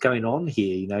 "What is going on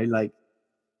here?" You know, like,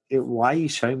 why are you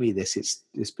showing me this?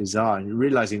 It's bizarre. And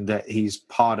realizing that he's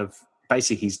part of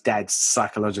basically his dad's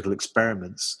psychological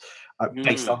experiments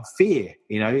based on fear,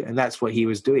 you know, and that's what he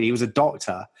was doing. He was a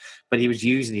doctor, but he was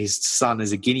using his son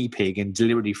as a guinea pig and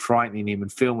deliberately frightening him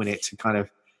and filming it to kind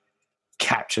of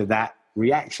capture that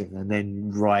reaction, and then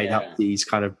write up these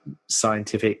kind of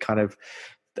scientific kind of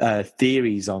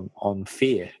theories on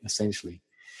fear, essentially.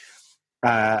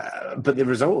 But the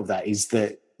result of that is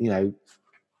that, you know,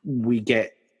 we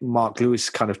get Mark Lewis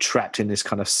kind of trapped in this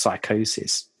kind of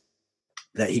psychosis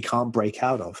that he can't break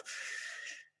out of.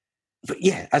 But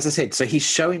yeah, as I said, so he's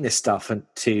showing this stuff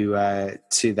to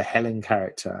the Helen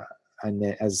character, and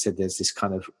then, as I said, there's this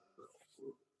kind of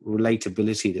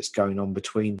relatability that's going on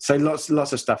between. So lots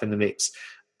of stuff in the mix.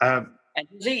 And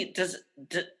is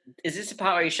this the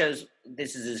part where he shows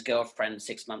this is his girlfriend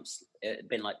 6 months? It's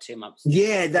been like 2 months.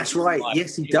 Yeah, that's right.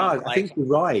 Yes, he does. I think you're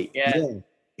right. Yeah.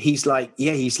 He's like,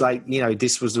 you know,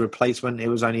 this was the replacement. It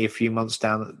was only a few months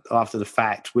down after the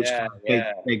fact, which kind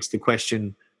of begs the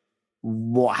question,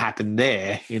 what happened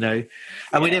there, you know?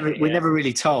 And we're never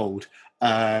really told.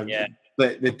 But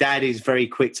the dad is very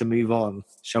quick to move on,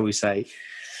 shall we say.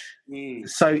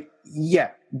 So,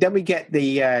 then we get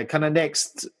the kind of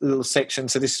next little section.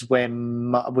 So this is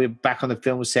when we're back on the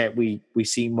film set. We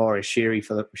see Maura Shearer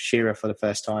for the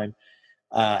first time.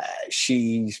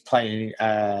 She's playing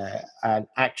an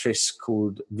actress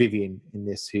called Vivian in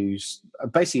this, who's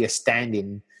basically a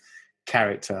stand-in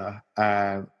character,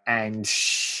 and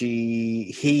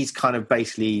he's kind of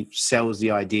basically sells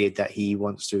the idea that he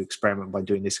wants to experiment by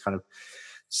doing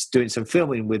some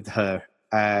filming with her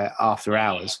after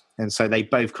hours, and so they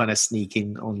both kind of sneak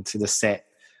in onto the set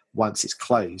once it's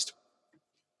closed,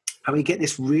 and we get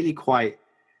this really quite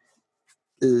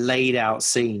laid out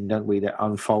scene, don't we, that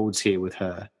unfolds here with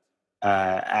her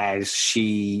as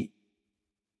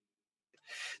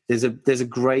there's a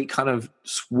great kind of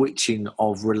switching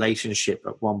of relationship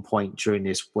at one point during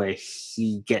this, where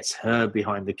he gets her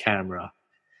behind the camera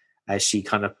as she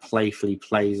kind of playfully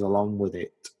plays along with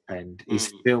it and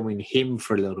is filming him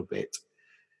for a little bit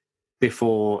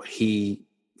before he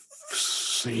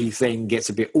then gets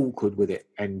a bit awkward with it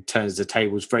and turns the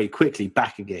tables very quickly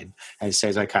back again and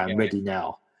says, "Okay, I'm ready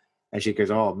now." And she goes,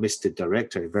 "Oh, Mr.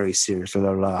 Director," very serious, blah,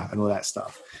 blah, blah, and all that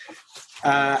stuff.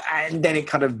 And then it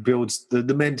kind of builds, the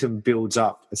momentum builds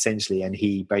up essentially, and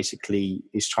he basically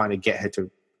is trying to get her to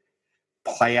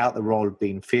play out the role of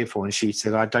being fearful. And she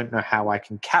said, I don't know how I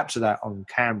can capture that on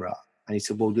camera. And he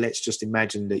said, well, let's just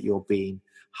imagine that you're being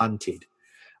hunted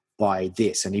by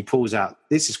this. And he pulls out,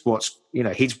 this is what's,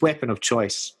 his weapon of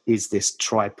choice is this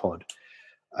tripod,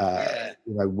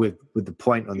 with the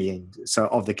point on the end. So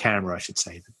of the camera, I should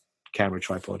say, the camera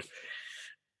tripod.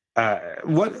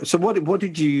 What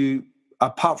did you,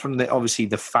 apart from obviously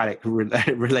the phallic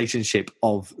relationship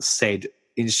of said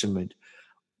instrument,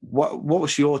 what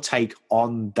was your take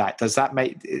on that? Does that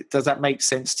make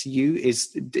sense to you?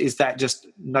 Is that, just,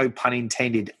 no pun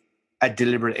intended, a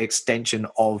deliberate extension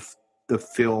of the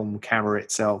film camera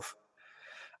itself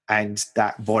and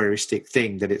that voyeuristic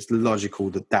thing, that it's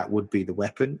logical that would be the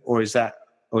weapon? Or is that,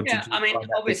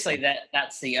 obviously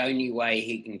that's the only way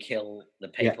he can kill the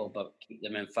people, but keep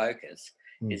them in focus,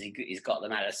 is he's got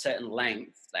them at a certain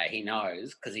length that he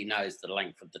knows, because he knows the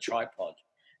length of the tripod.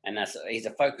 And he's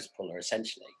a focus puller,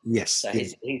 essentially. Yes. So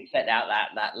he's set out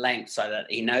that length so that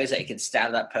he knows that he can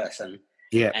stab that person.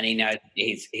 Yeah. And he knows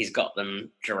he's got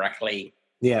them directly.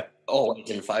 Yeah.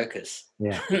 Always in focus.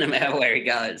 Yeah. No matter where he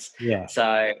goes. Yeah. So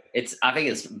I think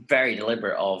it's very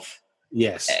deliberate of.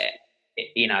 Yes. A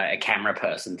camera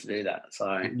person to do that.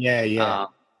 So. Yeah.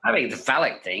 I think the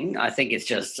phallic thing, I think it's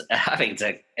a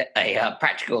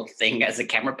practical thing as a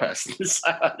camera person. So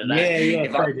I don't know. Yeah.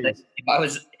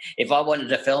 If I wanted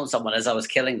to film someone as I was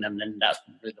killing them, then that's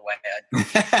probably the way I'd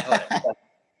do it.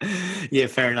 Yeah,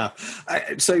 fair enough.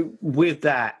 So with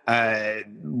that,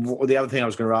 the other thing I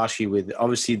was going to ask you, with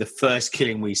obviously the first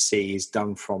killing we see is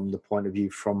done from the point of view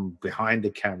from behind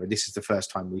the camera. This is the first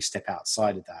time we step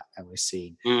outside of that and we're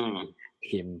seeing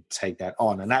him take that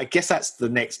on. And I guess that's the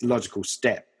next logical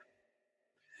step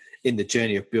in the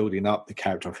journey of building up the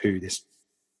character of who this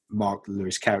Mark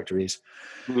Lewis character is.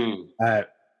 And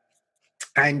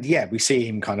we see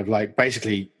him kind of like,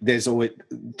 basically there's always,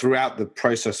 throughout the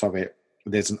process of it,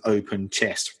 there's an open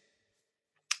chest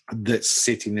that's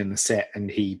sitting in the set,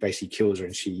 and he basically kills her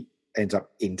and she ends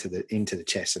up into the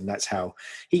chest. And that's how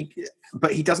he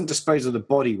doesn't dispose of the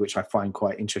body, which I find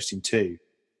quite interesting too.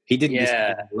 He didn't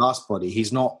dispose of the last body.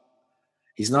 He's not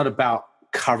about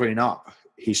covering up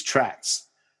his tracks.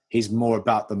 He's more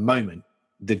about the moment,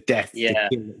 the death,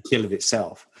 the kill of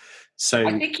itself. So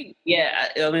I think,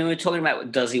 we're talking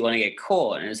about, does he want to get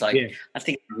caught? And it's like, I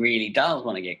think he really does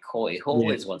want to get caught. He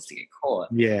always wants to get caught.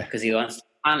 Yeah. Because he wants to be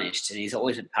punished, and he's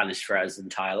always been punished throughout his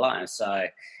entire life. So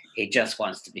he just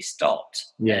wants to be stopped.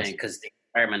 Yeah. Because the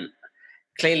experiment,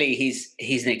 clearly he's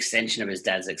an extension of his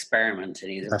dad's experiment,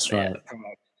 and he's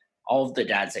of the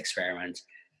dad's experiment.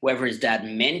 Whether his dad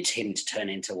meant him to turn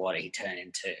into what he turned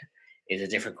into is a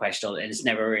different question, and it's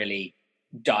never really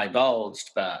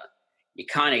divulged, but you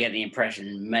kind of get the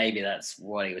impression maybe that's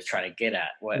what he was trying to get at.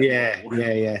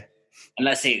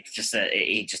 Unless he just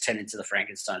turned into the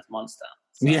Frankenstein's monster.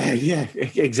 So. Yeah,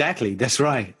 exactly. That's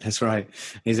right.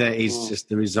 He's just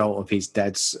the result of his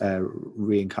dad's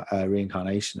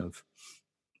reincarnation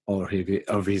of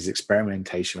his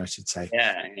experimentation, I should say.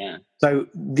 Yeah. So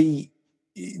the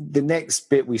next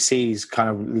bit we see is kind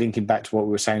of linking back to what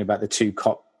we were saying about the two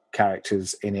cop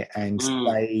characters in it, and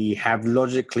they have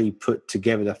logically put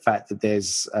together the fact that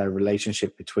there's a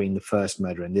relationship between the first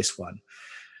murder and this one.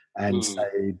 And so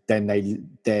then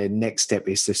their next step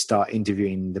is to start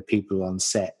interviewing the people on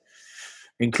set,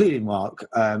 including Mark.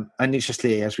 And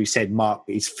interestingly, as we said, Mark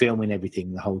is filming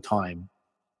everything the whole time.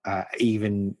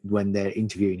 Even when they're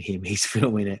interviewing him, he's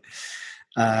filming it,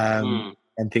 and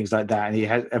things like that. And he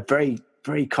has a very,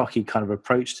 very cocky kind of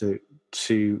approach to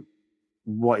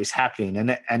what is happening.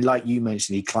 And like you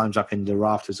mentioned, he climbs up in the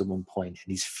rafters at one point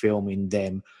and he's filming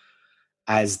them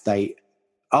as they...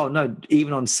 Oh, no,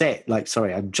 even on set,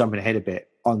 I'm jumping ahead a bit.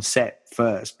 On set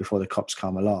first, before the cops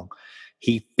come along,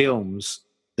 he films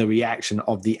the reaction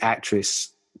of the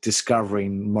actress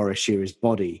discovering Maurice Shearer's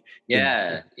body.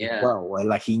 Yeah. Well,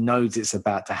 where, he knows it's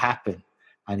about to happen.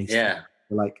 And he's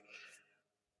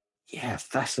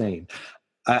fascinating.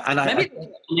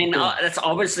 That's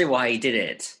obviously why he did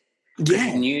it.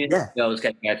 He knew the girl was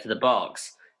going to go to the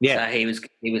box. Yeah, so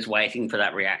he was waiting for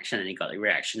that reaction, and he got the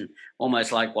reaction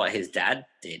almost like what his dad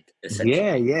did.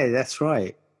 Yeah, that's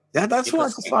right. That's why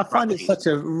I find it such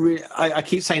a. I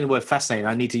keep saying the word fascinating.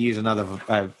 I need to use another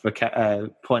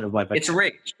point of my. It's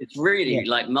rich. It's really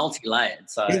multi-layered.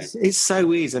 So it's so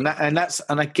weird, and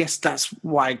I guess that's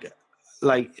why,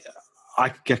 I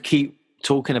keep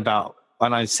talking about,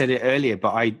 and I said it earlier,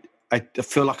 but I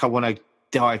feel like I want to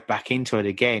dive back into it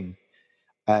again,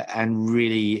 and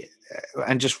really.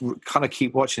 And just kind of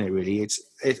keep watching it. Really,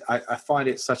 I find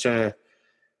it such a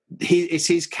it's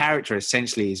his character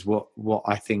essentially is what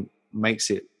I think makes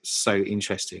it so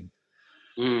interesting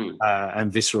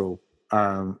and visceral.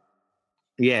 And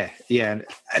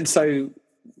so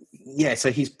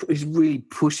so he's really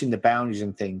pushing the boundaries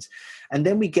and things. And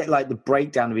then we get like the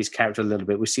breakdown of his character a little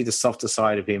bit. We see the softer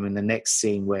side of him in the next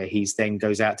scene where he's then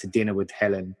goes out to dinner with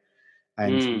Helen,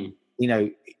 and you know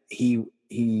he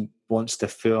wants to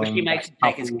film. He makes him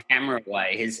take his camera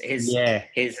away. His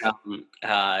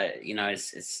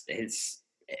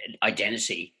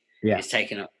identity is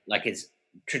taken, like his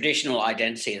traditional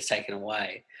identity is taken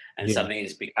away, and suddenly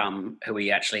he's become who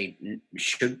he actually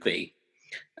should be.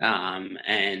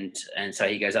 And so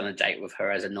he goes on a date with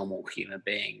her as a normal human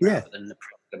being rather than the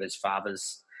product of his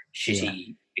father's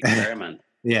shitty experiment.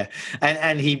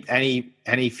 And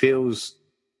he feels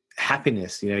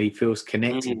happiness, you know, he feels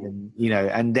connected, and you know,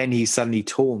 and then he's suddenly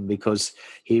torn because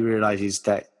he realizes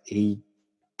that he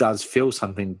does feel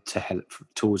something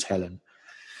towards Helen,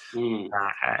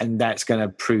 and that's going to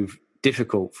prove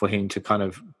difficult for him to kind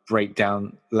of break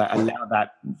down, allow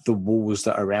that the walls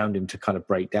that are around him to kind of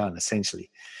break down essentially.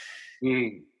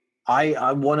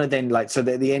 I want to then, like, so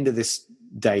at the end of this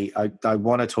date, I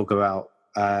want to talk about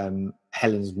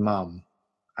Helen's mum,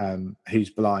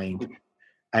 who's blind,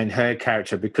 and her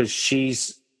character, because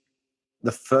she's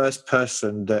the first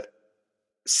person that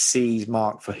sees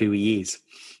Mark for who he is,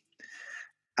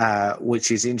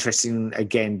 which is interesting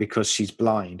again because she's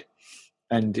blind.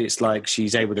 And it's like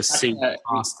she's able to see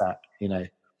past that, you know.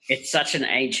 It's such an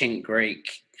ancient Greek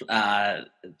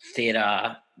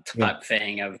theatre type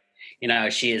thing of, you know,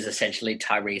 she is essentially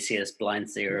Tiresias, blind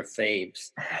seer of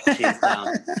Thebes. She's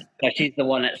the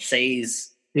one that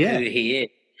sees who he is.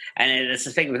 And it's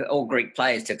the thing with all Greek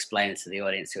plays, to explain it to the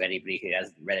audience, to anybody who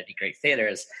hasn't read any Greek theatre,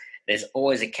 is there's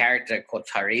always a character called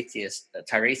Tiresias,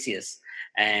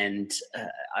 and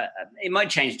it might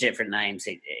change different names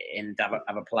in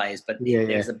other plays, but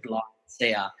there's a blind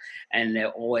seer, and they're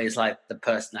always like the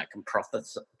person that can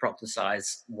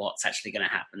prophesize what's actually going to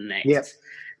happen next.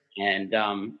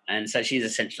 And so she's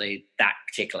essentially that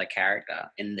particular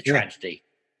character in the tragedy.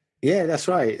 Yeah, that's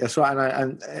right.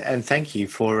 And thank you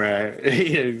for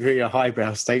really a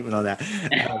highbrow statement on that.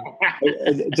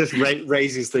 It just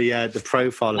raises the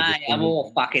profile. I'm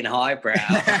all fucking highbrow.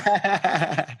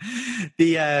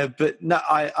 But no,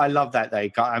 I love that though.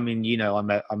 I mean, you know,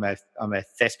 I'm a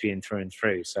thespian through and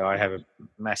through, so I have a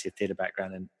massive theatre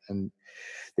background, and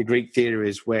the Greek theatre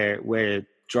is where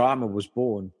drama was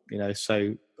born. You know,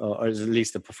 so or at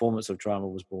least the performance of drama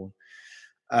was born.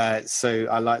 So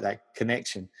I like that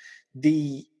connection. So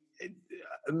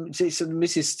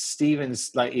Mrs. Stevens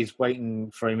is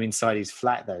waiting for him inside his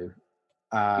flat though.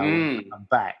 I'm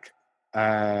back,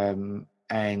 and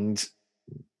there's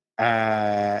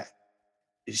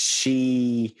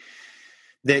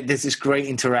this great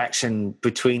interaction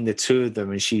between the two of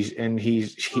them, and she's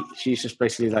just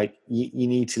basically like, you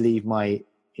need to leave my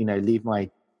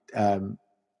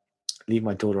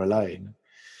daughter alone.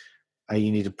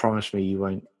 You need to promise me you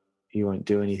won't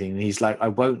do anything. And he's like, I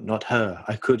won't, not her.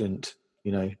 I couldn't,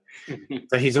 you know.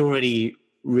 So he's already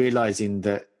realizing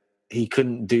that he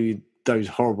couldn't do those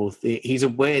horrible things. He's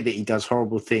aware that he does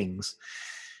horrible things.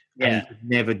 And he could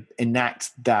never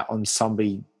enact that on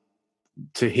somebody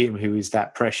to him who is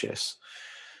that precious.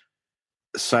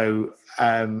 So,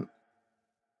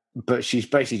 but she's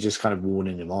basically just kind of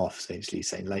warning him off, essentially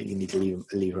saying, like, you need to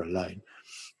leave her alone.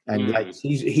 And like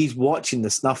he's watching the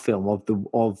snuff film of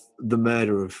the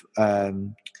murder of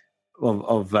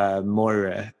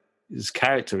Moira's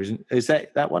character. Is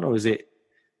that one, or is it?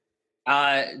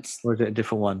 Or is it a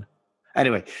different one?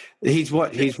 Anyway, he's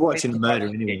watching the murder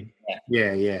anyway.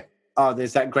 Yeah. Oh,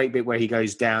 there's that great bit where he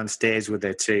goes downstairs with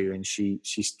her too, and she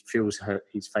feels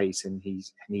his face, and he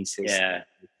says,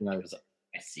 you know,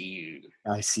 I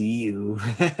see you.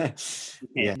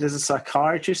 Yeah. There's a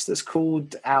psychiatrist that's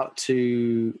called out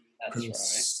to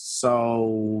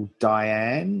console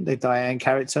Diane, the Diane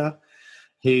character,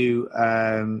 who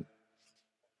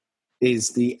is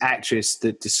the actress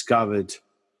that discovered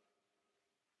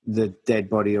the dead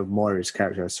body of Moira's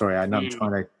character. Sorry, I know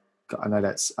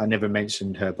I never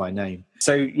mentioned her by name.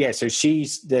 So there's a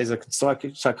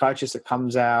psychiatrist that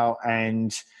comes out,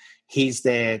 and he's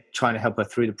there trying to help her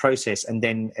through the process. And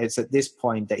then it's at this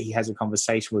point that he has a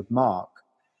conversation with Mark,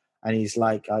 and he's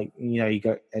like, and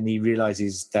he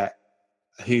realizes that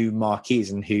who Mark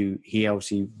is, and who he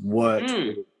obviously worked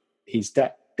with his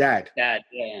dad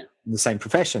in the same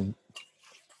profession.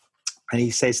 And he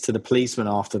says to the policeman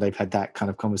after they've had that kind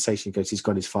of conversation, he goes, he's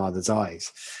got his father's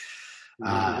eyes.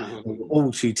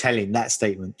 All too telling, that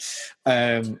statement.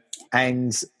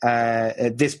 And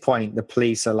at this point, the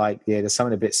police are like, yeah, there's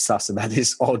something a bit sus about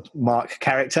this odd Mark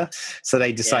character. So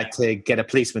they decide to get a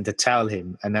policeman to tell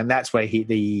him. And then that's where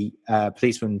the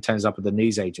policeman turns up with the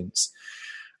newsagents,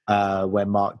 where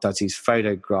Mark does his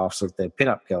photographs of the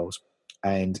pinup girls.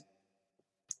 And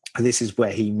this is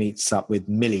where he meets up with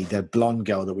Millie, the blonde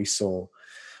girl that we saw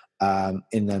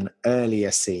in an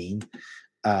earlier scene.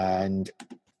 And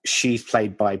she's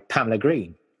played by Pamela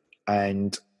Green.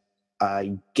 And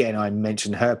again, I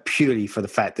mentioned her purely for the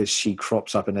fact that she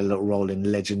crops up in a little role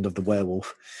in Legend of the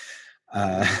Werewolf,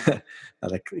 a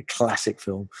classic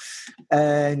film.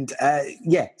 And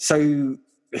so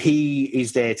he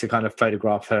is there to kind of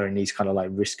photograph her in these kind of like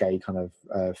risque kind of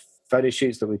photo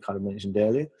shoots that we kind of mentioned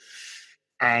earlier.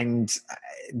 And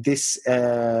this,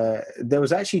 there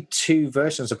was actually two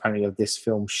versions apparently of this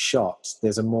film shot.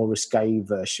 There's a more risque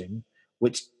version,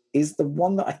 which is the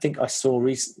one that I think I saw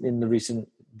in the recent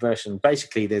version.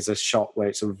 Basically, there's a shot where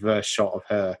it's a reverse shot of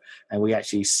her, and we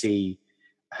actually see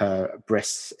her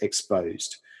breasts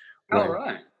exposed. Oh,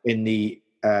 right. In the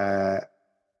and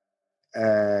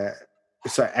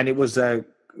it was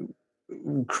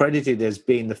credited as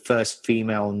being the first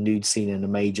female nude scene in a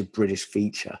major British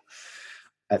feature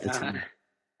at the time.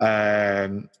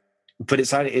 But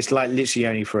it's like literally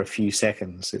only for a few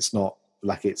seconds. It's not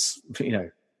like it's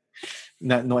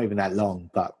not even that long,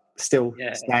 but still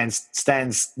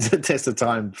stands the test of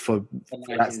time for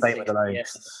that statement alone.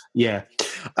 Yeah.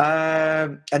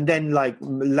 And then like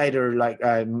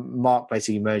later, Mark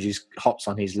basically emerges, hops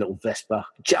on his little Vespa,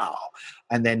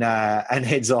 and then and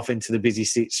heads off into the busy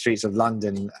streets of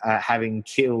London, having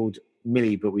killed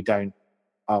Millie, but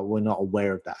we're not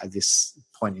aware of that at this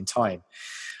point in time.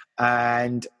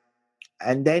 And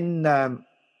then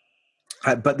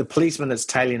but the policeman that's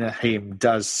tailing him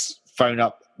does phone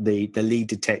up the lead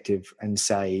detective and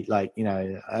say, like, I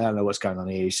don't know what's going on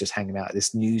here. He's just hanging out at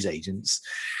this newsagent's.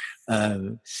 I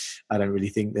don't really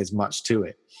think there's much to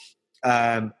it.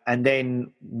 And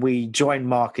then we join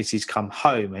Mark as he's come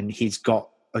home, and he's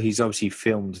obviously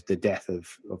filmed the death of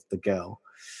the girl,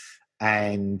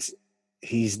 and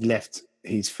he's left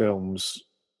his films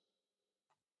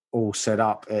all set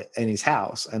up in his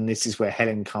house. And this is where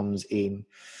Helen comes in.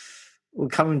 We're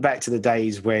coming back to the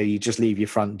days where you just leave your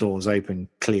front doors open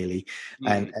clearly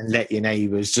and let your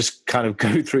neighbours just kind of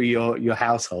go through your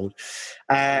household.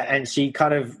 And she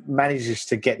kind of manages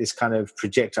to get this kind of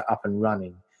projector up and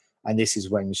running. And this is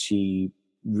when she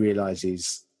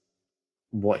realises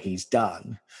what he's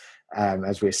done,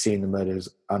 as we're seeing the murders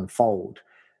unfold.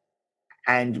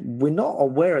 And we're not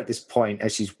aware at this point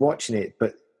as she's watching it,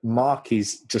 but Mark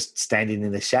is just standing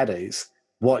in the shadows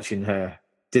watching her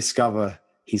discover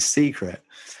his secret.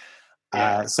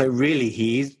 So really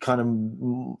he's kind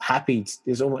of happy.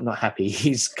 He's almost not happy.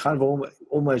 He's kind of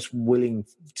almost willing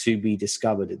to be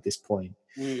discovered at this point.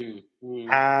 So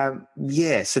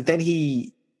then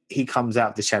he comes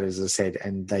out the shadows, as I said,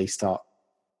 and he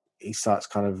starts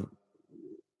kind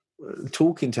of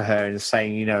talking to her and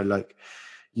saying, like,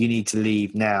 you need to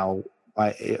leave now.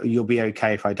 You'll be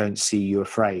okay if I don't see you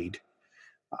afraid.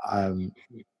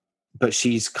 But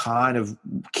she's kind of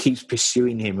keeps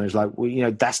pursuing him as like,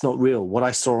 well, that's not real. What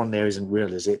I saw on there isn't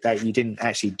real, is it? That you didn't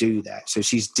actually do that. So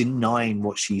she's denying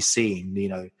what she's seeing,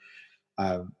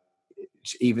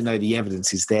 even though the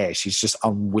evidence is there, she's just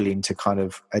unwilling to kind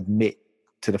of admit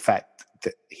to the fact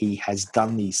that he has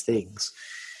done these things.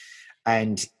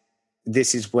 And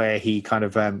this is where he kind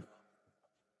of,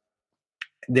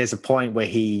 there's a point where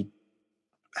he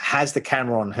has the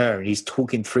camera on her and he's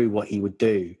talking through what he would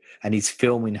do, and he's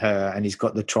filming her, and he's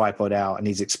got the tripod out and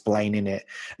he's explaining it,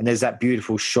 and there's that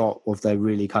beautiful shot of the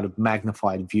really kind of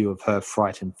magnified view of her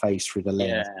frightened face through the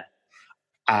lens.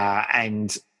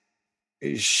 And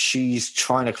she's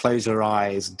trying to close her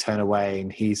eyes and turn away,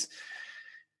 and he's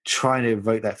trying to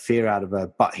evoke that fear out of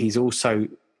her, but he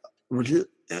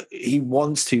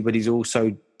wants to, but he's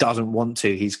also doesn't want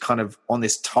to. He's kind of on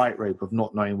this tightrope of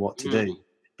not knowing what to do,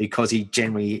 because he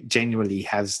genuinely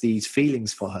has these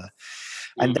feelings for her.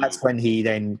 And that's when he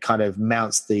then kind of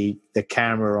mounts the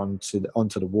camera onto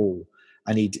the wall,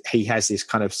 and he has this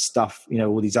kind of stuff,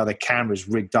 all these other cameras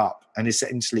rigged up, and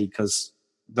essentially because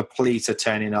the police are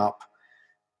turning up,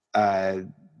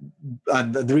 and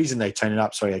the reason they turn it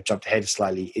up, sorry, I jumped ahead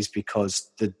slightly, is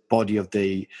because the body of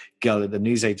the girl at the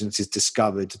newsagents is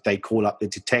discovered. They call up the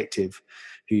detective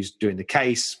who's doing the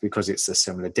case because it's a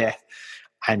similar death.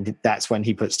 And that's when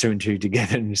he puts two and two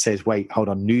together and says, wait, hold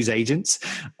on, newsagents.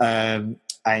 And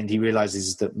he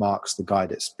realizes that Mark's the guy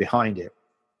that's behind it.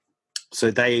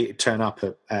 So they turn up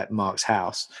at Mark's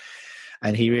house.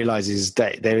 and he realizes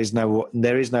that there is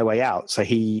no way out. So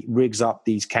he rigs up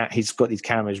he's got these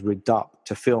cameras rigged up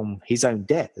to film his own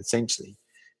death, essentially,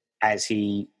 as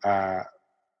he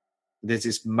there's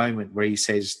this moment where he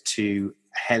says to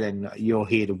Helen, "You're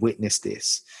here to witness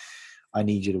this. I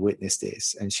need you to witness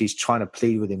this." And she's trying to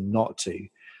plead with him not to.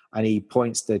 And he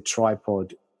points the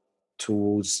tripod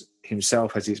towards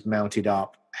himself as it's mounted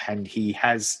up, and he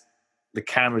has the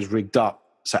cameras rigged up.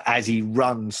 So as he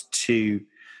runs to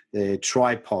the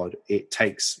tripod, it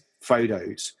takes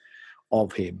photos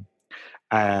of him.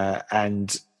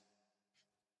 And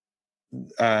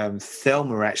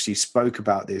Thelma actually spoke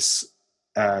about this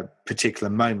particular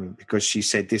moment, because she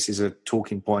said this is a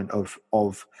talking point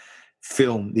of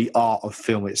film, the art of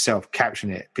film itself,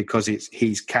 capturing it, because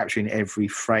he's capturing every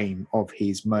frame of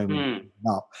his moment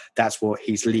up. That's what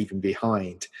he's leaving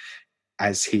behind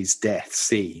as his death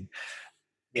scene.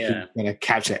 He's going to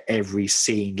capture every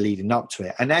scene leading up to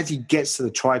it. And as he gets to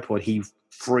the tripod, he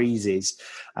freezes,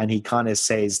 and he kind of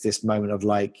says this moment of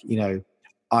like,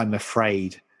 I'm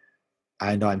afraid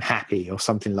and I'm happy, or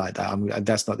something like that.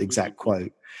 That's not the exact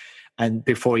quote. And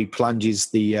before he plunges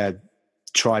the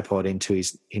tripod into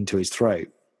his throat,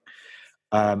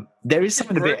 there is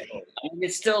something a bit. I mean,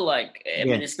 it's still like, I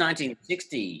mean, it's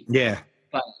 1960. Yeah,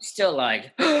 but still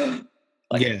like,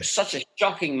 such a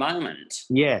shocking moment.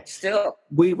 Yeah, still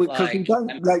because we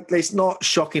don't like. It's not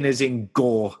shocking as in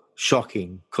gore.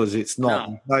 Shocking because it's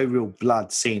not no real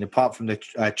blood seen apart from the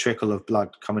trickle of blood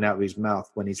coming out of his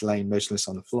mouth when he's laying motionless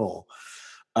on the floor.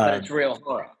 But it's real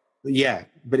horror. Yeah,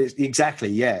 but it's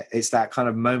it's that kind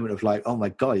of moment of like, oh my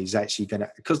god, he's actually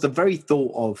gonna, because the very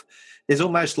thought of, there's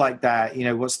almost like that,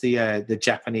 what's the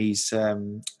Japanese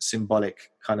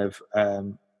symbolic kind of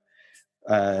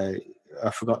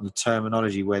I've forgotten the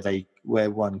terminology where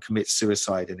one commits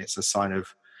suicide and it's a sign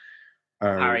of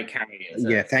harikari.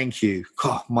 Yeah, thank you.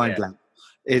 God, mind blank.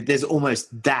 There's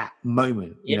almost that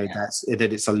moment, that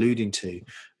it's alluding to.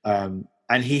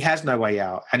 And he has no way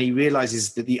out. And he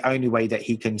realizes that the only way that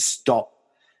he can stop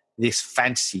this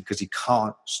fantasy, because he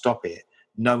can't stop it,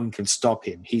 no one can stop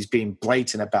him. He's being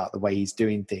blatant about the way he's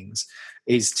doing things,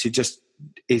 is to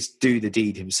do the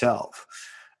deed himself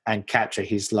and capture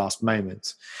his last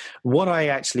moments. What I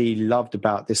actually loved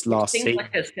about this last scene,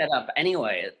 like a setup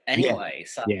anyway.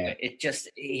 So it just,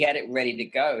 he had it ready to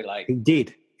go. Like he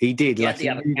did. He like he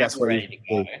knew that's what ready to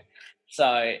go.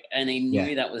 So, and he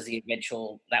knew that was the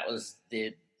eventual. That was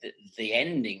the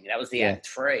ending. That was the act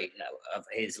 3 of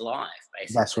his life.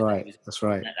 Basically, that's right. That's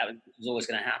right. That was always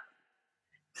going to happen.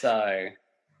 So.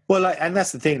 Well, and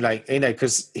that's the thing,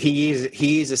 because he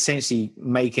is essentially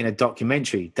making a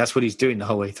documentary. That's what he's doing the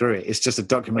whole way through it. It's just a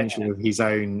documentary of his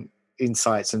own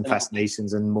insights and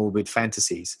fascinations and morbid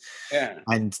fantasies. Yeah.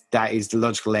 And that is the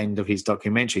logical end of his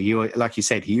documentary. Like you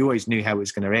said, he always knew how it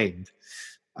was going to end,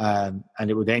 and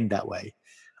it would end that way.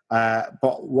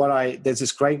 But there's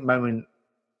this great moment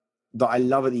that I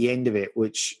love at the end of it,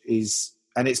 which is.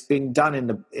 And it's been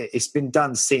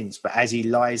done since, but as he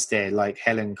lies there, like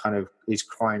Helen kind of is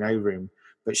crying over him,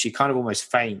 but she kind of almost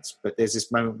faints. But there's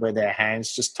this moment where their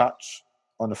hands just touch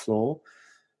on the floor,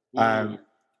 and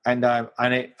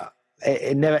it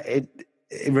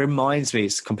reminds me,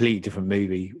 it's a completely different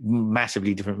movie,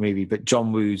 massively different movie, but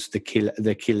John Woo's The Killer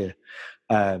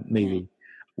movie,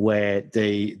 where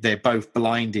they're both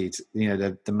blinded,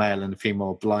 the male and the female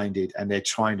are blinded, and they're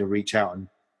trying to reach out and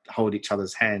hold each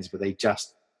other's hands, but they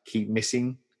just keep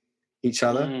missing each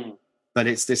other. But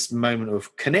it's this moment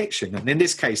of connection, and in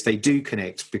this case they do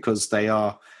connect, because they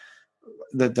are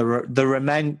the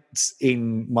romance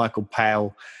in Michael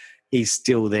Powell is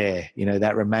still there,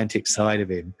 that romantic side of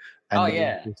him,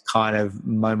 and this kind of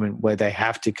moment where they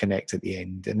have to connect at the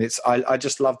end. And I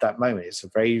just love that moment. It's a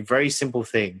very, very simple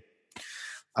thing.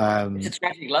 It's a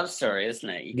tragic love story, isn't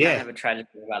it? You can't have a tragedy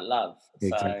about love.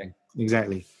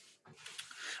 Exactly.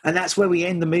 And that's where we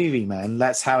end the movie, man.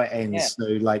 That's how it ends.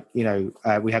 Yeah.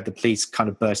 So, we have the police kind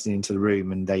of bursting into the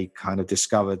room, and they kind of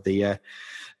discovered the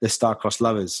star-crossed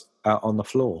lovers on the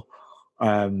floor,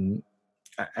 and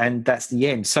that's the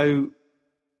end. So,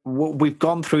 we've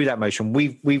gone through that motion.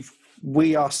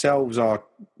 We ourselves are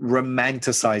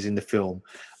romanticizing the film,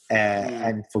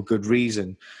 and for good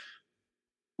reason.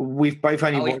 We've both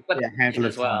only watched it a handful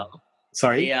of times.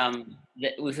 Sorry.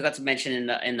 We forgot to mention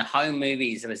in the home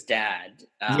movies of his dad,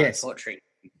 portrait.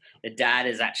 The dad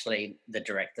is actually the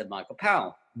director, Michael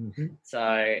Powell. Mm-hmm.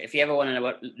 So if you ever want to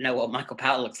know what Michael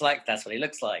Powell looks like, that's what he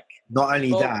looks like. Not only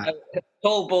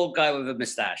tall, bald guy with a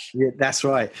moustache. Yeah, that's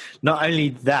right. Not only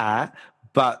that,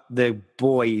 but the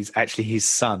boy is actually his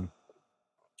son.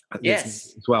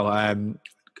 Yes, as well.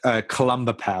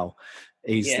 Columba Powell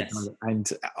He's the guy, and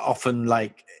often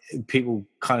like people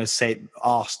kind of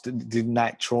asked, didn't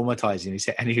that traumatize you?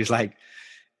 And he was like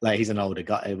he's an older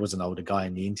guy. It was an older guy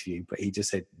in the interview, but he just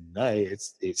said, no,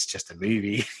 it's just a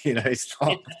movie. It's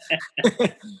not.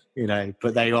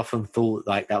 But they often thought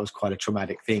like that was quite a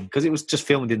traumatic thing because it was just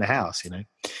filmed in the house.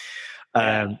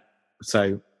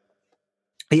 So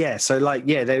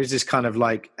there was this kind of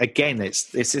like, again,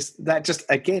 it's just that, just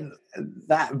again,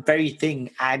 that very thing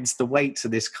adds the weight to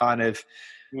this kind of,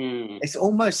 it's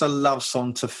almost a love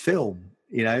song to film,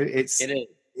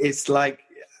 it's like,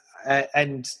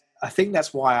 and I think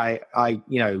that's why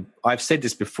I've said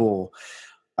this before.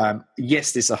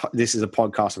 Yes, this is a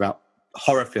podcast about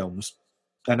horror films,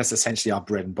 and that's essentially our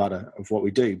bread and butter of what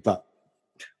we do, but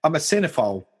I'm a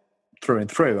cinephile through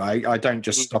and through. I don't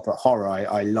just stop at horror.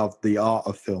 I love the art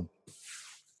of film,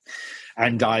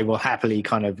 and I will happily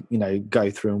kind of go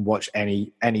through and watch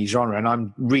any genre. And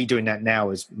I'm redoing that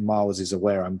now, as Miles is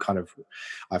aware. I've kind of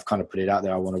put it out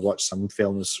there. I want to watch some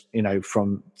films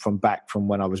from back from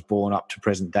when I was born up to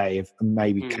present day, and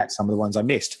maybe catch some of the ones I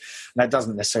missed. And that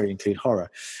doesn't necessarily include horror.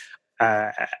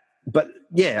 But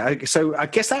yeah, so I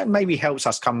guess that maybe helps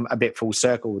us come a bit full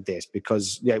circle with this,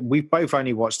 because we've both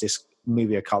only watched this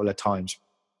movie a couple of times,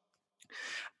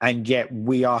 and yet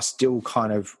we are still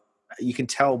kind of, you can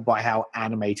tell by how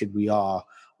animated we are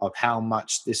of how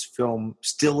much this film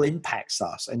still impacts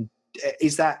us. And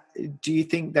do you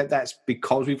think that that's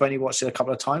because we've only watched it a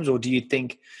couple of times, or do you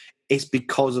think it's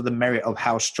because of the merit of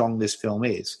how strong this film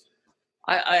is?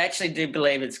 I actually do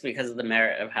believe it's because of the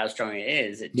merit of how strong it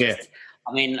is.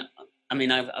 I mean,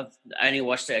 I've only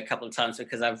watched it a couple of times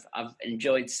because I've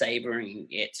enjoyed savoring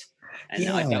it, and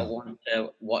I don't want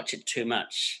to watch it too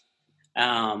much,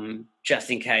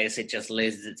 just in case it just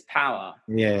loses its power.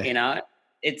 Yeah,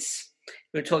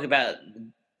 we're talking about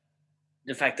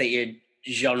the fact that you're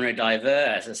genre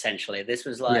diverse. Essentially, this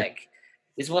was like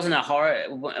this wasn't a horror,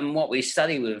 and what we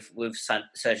study with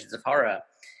Surgeons of Horror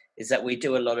is that we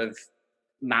do a lot of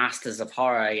masters of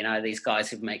horror, these guys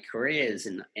who've made careers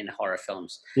in horror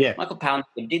films. Michael Palin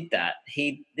did that.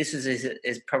 This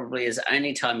is probably his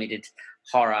only time he did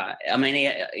horror. I mean,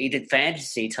 he did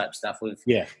fantasy type stuff with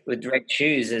Red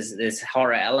Shoes. There's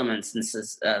horror elements and sort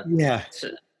of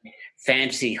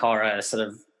fantasy horror sort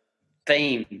of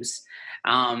themes,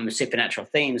 supernatural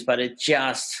themes. But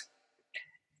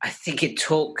I think it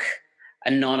took a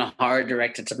non-horror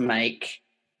director to make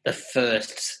the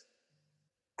first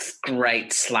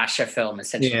great slasher film,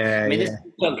 essentially. This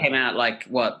film came out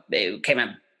it came out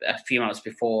a few months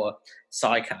before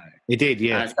Psycho. It did, so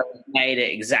it made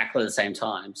it exactly the same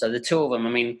time. So the two of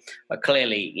them,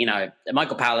 clearly,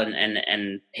 Michael Palin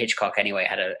and Hitchcock anyway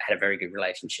had a very good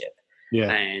relationship.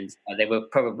 And they were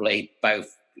probably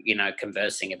both,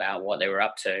 conversing about what they were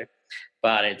up to.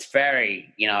 But it's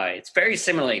very, it's very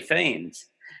similarly themed,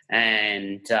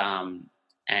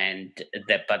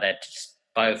 but they're just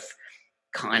both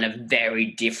kind of very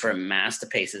different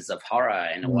masterpieces of horror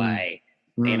in a way.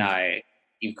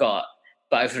 You've got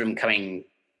both of them coming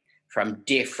from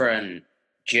different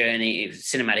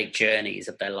cinematic journeys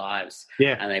of their lives,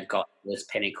 and they've got this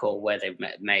pinnacle where they've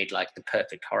made like the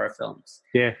perfect horror films.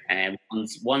 And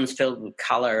one's filled with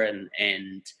color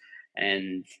and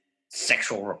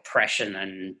sexual repression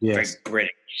and very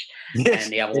British,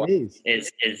 and the other one is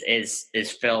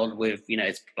filled with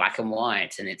it's black and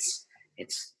white, and it's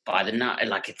by the nut,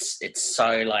 like it's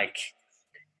so like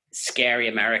scary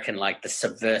American, like the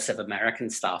subversive American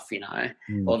stuff,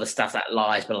 all the stuff that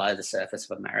lies below the surface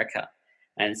of America.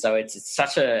 And so it's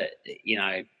such a,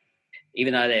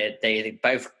 even though they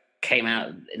both came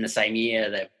out in the same year,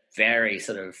 they're very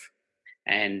sort of,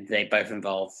 and they both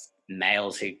involve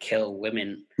males who kill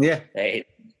women. They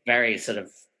very sort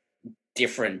of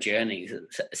different journeys,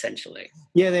 essentially.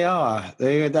 They are.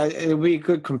 It'll be a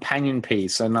good companion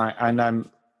piece, and I'm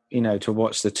to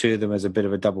watch the two of them as a bit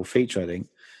of a double feature, I think.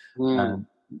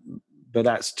 But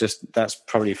that's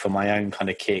probably for my own kind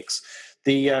of kicks.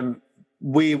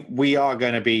 We are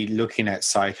going to be looking at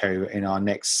Psycho in our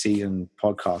next season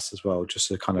podcast as well, just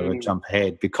to kind of jump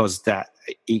ahead, because that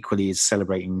equally is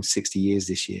celebrating 60 years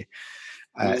this year.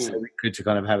 So it's good to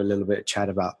kind of have a little bit of chat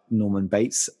about Norman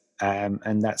Bates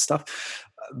and that stuff.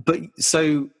 But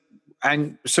do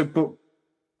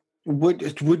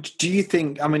you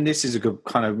think, this is a good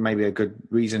kind of, maybe a good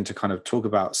reason to kind of talk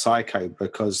about Psycho,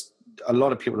 because a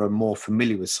lot of people are more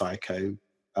familiar with Psycho,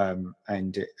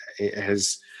 and it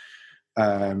has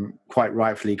quite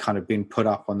rightfully kind of been put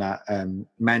up on that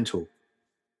mantle.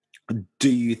 Do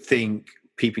you think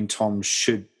Peeping Tom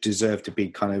should deserve to be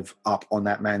kind of up on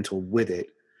that mantle with it?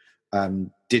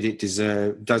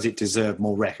 Does it deserve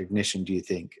more recognition, do you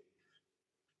think?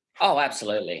 Oh,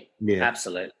 absolutely. Yeah.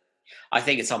 Absolutely. I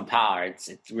think it's on par. It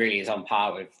really is on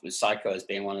par with Psycho as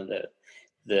being one of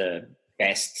the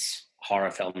best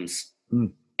horror films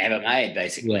ever made,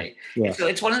 basically. Yeah.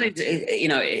 It's one of these,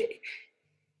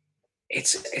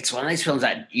 it's one of these films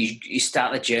that you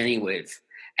start the journey with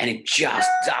and it just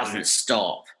doesn't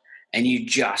stop. And you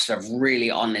just are really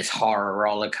on this horror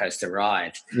roller coaster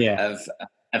ride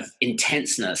of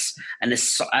intenseness. And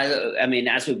this, I mean,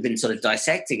 as we've been sort of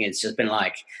dissecting, it's just been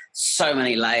like so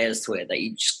many layers to it that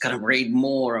you just kind of read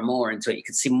more and more into it. You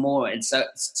can see more. It's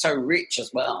so rich as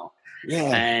well.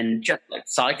 Yeah. And just like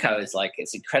Psycho is like,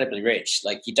 it's incredibly rich.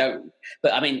 Like you don't,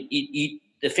 but I mean,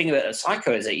 the thing about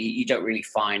Psycho is that you don't really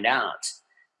find out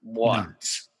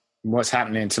what's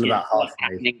happening until about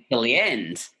halfway. Till the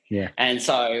end. Yeah. And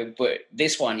so, but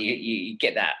this one, you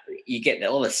get that,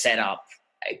 all the setup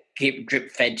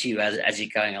drip fed to you as you're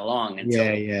going along until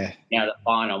the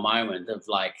final moment of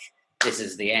like, this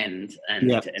is the end, and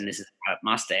this is how it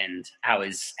must end. How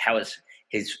his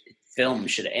film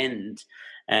should end,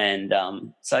 and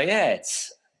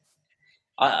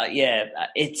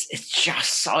it's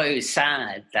just so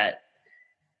sad that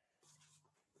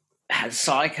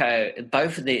Psycho,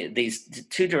 both of these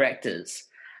two directors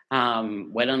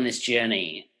went on this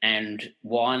journey, and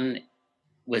one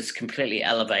was completely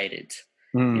elevated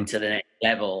into the next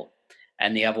level,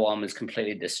 and the other one was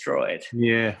completely destroyed.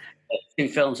 Yeah. The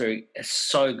two films are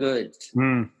so good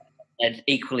and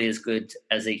equally as good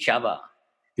as each other.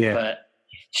 Yeah. But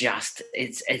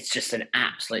it's just an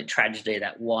absolute tragedy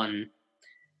that one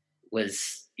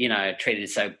was, treated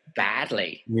so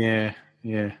badly. Yeah.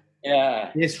 Yeah.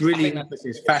 Yeah, it's really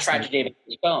interesting. It's fascinating. Tragedy of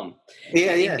the film.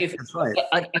 Yeah, that's right.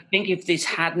 I think if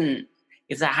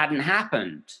that hadn't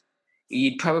happened,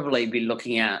 you'd probably be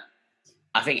looking at.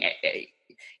 I think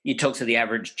you talk to the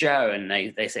average Joe, and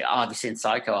they say, "Oh, have you seen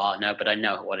Psycho?" "Oh, no, but I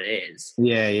know what it is."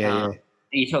 Yeah.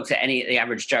 You talk to the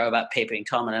average Joe about Peeping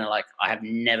Tom, and they're like, "I have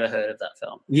never heard of that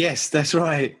film." Yes, that's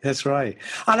right. That's right.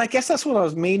 And I guess that's what I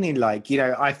was meaning. Like,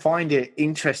 I find it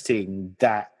interesting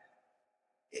that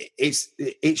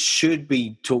it should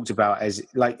be talked about as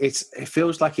like it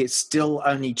feels like it's still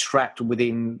only trapped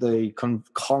within the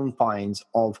confines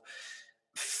of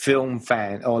film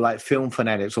fan or like film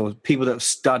fanatics or people that have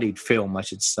studied film, I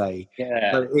should say.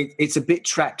 Yeah, but it's a bit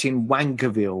trapped in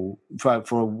Wankerville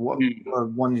for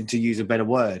wanting to use a better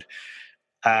word,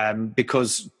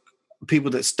 because people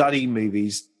that study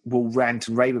movies will rant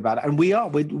and rave about it, and we are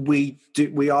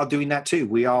doing that too.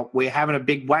 We're having a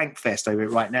big wank fest over it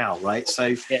right now, right?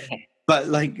 So, but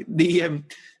like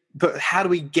but how do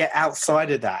we get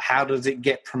outside of that? How does it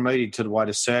get promoted to the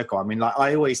wider circle? I mean, like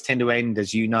I always tend to end,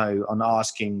 as you know, on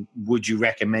asking, would you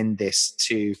recommend this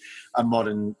to a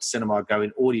modern cinema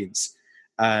going audience?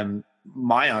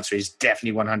 My answer is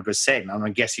definitely 100%, and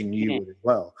I'm guessing you would as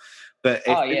well. But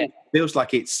it feels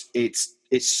like it's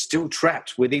still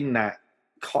trapped within that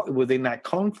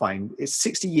confine. It's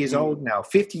 60 years old now.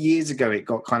 50 years ago it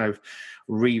got kind of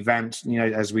revamped,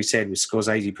 as we said, with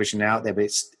Scorsese pushing it out there, but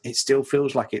it still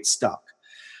feels like it's stuck,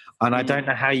 and I don't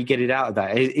know how you get it out of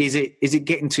that. Is it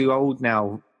getting too old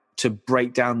now to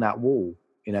break down that wall?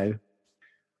 I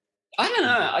don't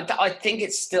know. I think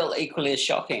it's still equally as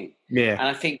shocking. Yeah. And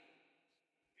I think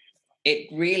it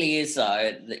really is,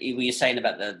 though. You're saying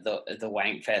about the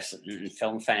wank fest and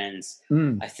film fans.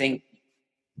 I think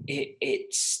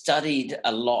it's studied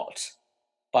a lot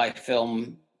by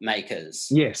filmmakers.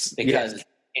 Yes, because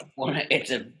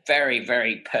it's a very,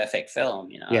 very perfect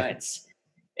film.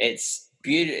 It's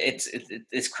beautiful.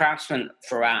 It's craftsman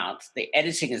throughout. The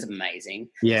editing is amazing.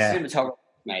 Yeah, the cinematography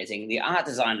is amazing. The art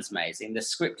design is amazing. The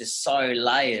script is so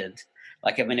layered.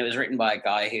 Like, I mean, it was written by a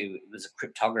guy who was a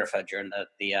cryptographer during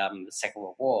the Second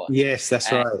World War. Yes,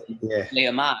 that's right. Yeah,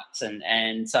 Leo Marx,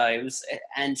 and so it's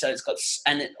got,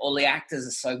 and all the actors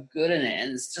are so good in it,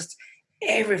 and it's just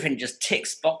everything just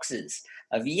ticks boxes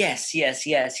of yes. Yeah,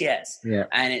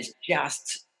 and it's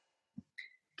just,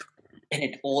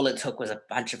 and all it took was a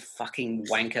bunch of fucking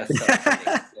wanker films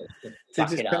to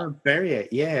just go and bury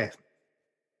it. Yeah,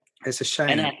 it's a shame.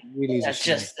 And that's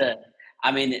just.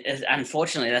 I mean,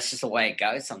 unfortunately, that's just the way it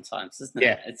goes sometimes, isn't it?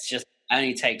 Yeah. It's just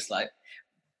only takes like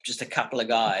just a couple of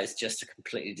guys just to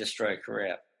completely destroy a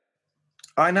career.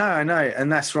 I know,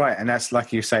 and that's right, and that's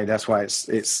like you say. That's why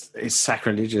it's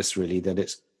sacrilegious, really, that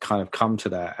it's kind of come to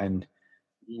that. And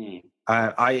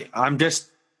I'm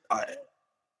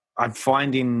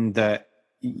finding that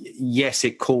yes,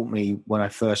 it caught me when I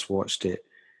first watched it,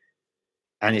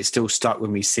 and it's still stuck with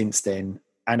me since then.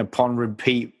 And upon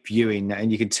repeat viewing,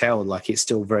 and you can tell, like, it's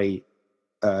still very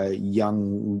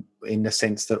young in the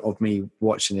sense that of me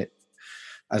watching it,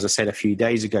 as I said a few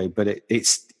days ago. But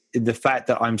the fact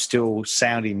that I'm still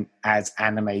sounding as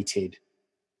animated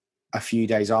a few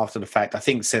days after the fact, I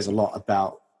think says a lot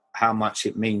about how much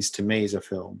it means to me as a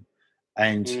film.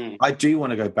 And I do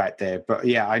want to go back there, but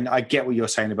yeah, I get what you're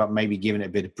saying about maybe giving it a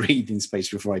bit of breathing space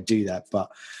before I do that.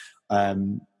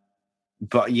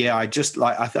 But yeah, I just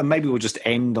maybe we'll just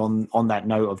end on that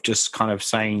note of just kind of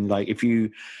saying, like, if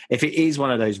it is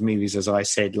one of those movies, as I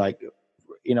said, like,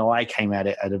 you know, I came at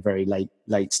it at a very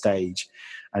late stage,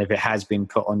 and if it has been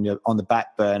put on the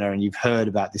back burner and you've heard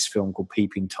about this film called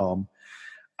Peeping Tom,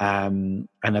 and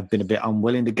I've been a bit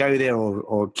unwilling to go there,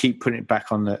 or keep putting it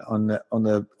back on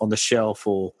the shelf,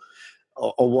 or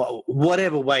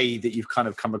whatever way that you've kind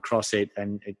of come across it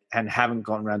and haven't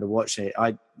gotten around to watching it,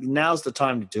 now's the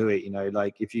time to do it. You know,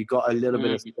 like, if you've got a little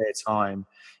bit of spare time,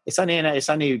 it's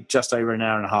only just over an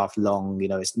hour and a half long. You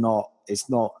know, it's not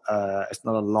a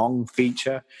long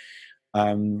feature.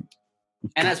 And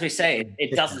as we say,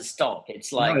 it doesn't stop.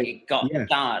 It's like it got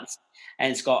starts,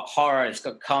 and it's got horror, it's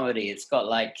got comedy, it's got,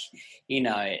 like, you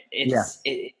know,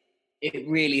 it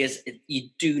really is. You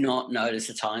do not notice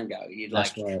the time go. You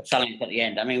like suddenly at the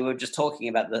end. I mean, we were just talking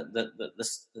about the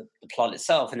plot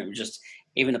itself, and it was just,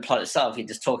 even the plot itself, you're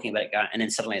just talking about it going, and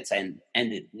then suddenly it's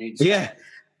ended.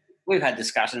 We've had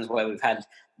discussions where we've had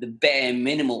the bare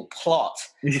minimal plot,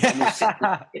 and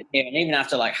even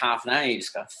after like half an hour, you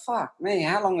just go, "Fuck me,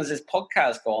 how long has this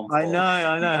podcast gone for?" I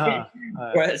know.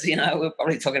 Whereas, you know, we're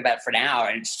probably talking about it for an hour,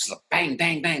 and it's just like bang,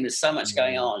 bang, bang. There's so much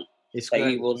going on.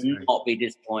 You will not be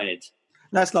disappointed.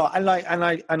 That's not.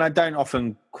 I don't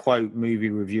often quote movie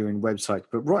reviewing websites,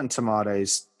 but Rotten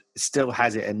Tomatoes still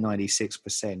has it at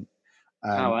 96%.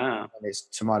 Oh wow! And it's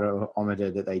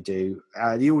Tomatometer that they do.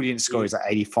 The audience score is at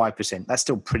 85%. That's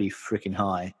still pretty freaking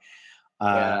high.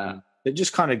 It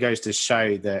just kind of goes to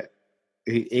show that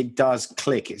it does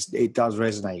click. It does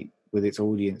resonate with its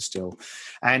audience still.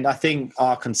 And I think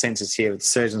our consensus here with the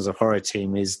Surgeons of Horror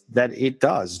team is that it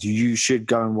does. You should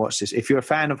go and watch this. If you're a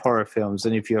fan of horror films,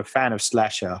 and if you're a fan of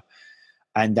slasher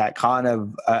and that kind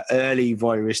of early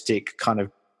voyeuristic kind of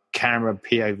camera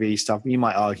POV stuff, you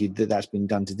might argue that that's been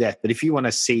done to death. But if you want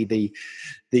to see the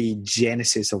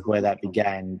genesis of where that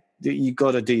began, you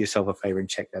got to do yourself a favor and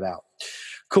check that out.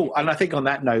 Cool. And I think on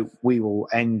that note, we will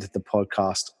end the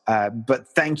podcast. But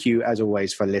thank you, as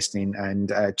always, for listening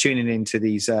and tuning into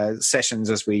these sessions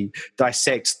as we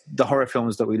dissect the horror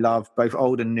films that we love, both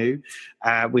old and new.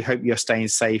 We hope you're staying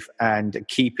safe and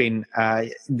keeping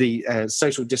the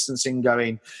social distancing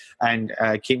going, and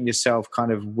keeping yourself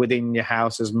kind of within your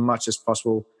house as much as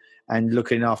possible, and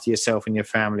looking after yourself and your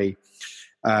family.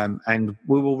 And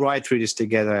we will ride through this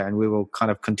together, and we will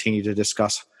kind of continue to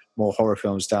discuss more horror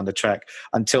films down the track.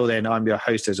 Until then, I'm your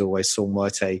host, as always, Saul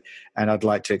Muerte, and I'd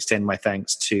like to extend my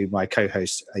thanks to my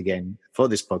co-host again for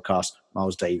this podcast,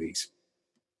 Miles Davies.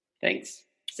 Thanks.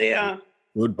 See ya.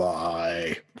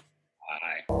 Goodbye.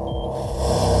 Bye.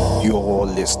 You're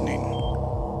listening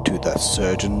to the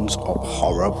Surgeons of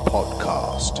Horror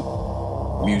podcast.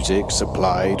 Music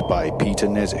supplied by Peter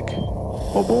Nezik.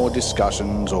 For more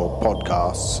discussions or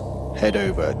podcasts, head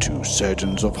over to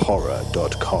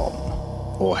surgeonsofhorror.com.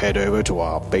 or head over to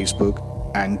our Facebook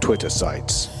and Twitter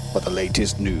sites for the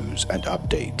latest news and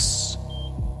updates.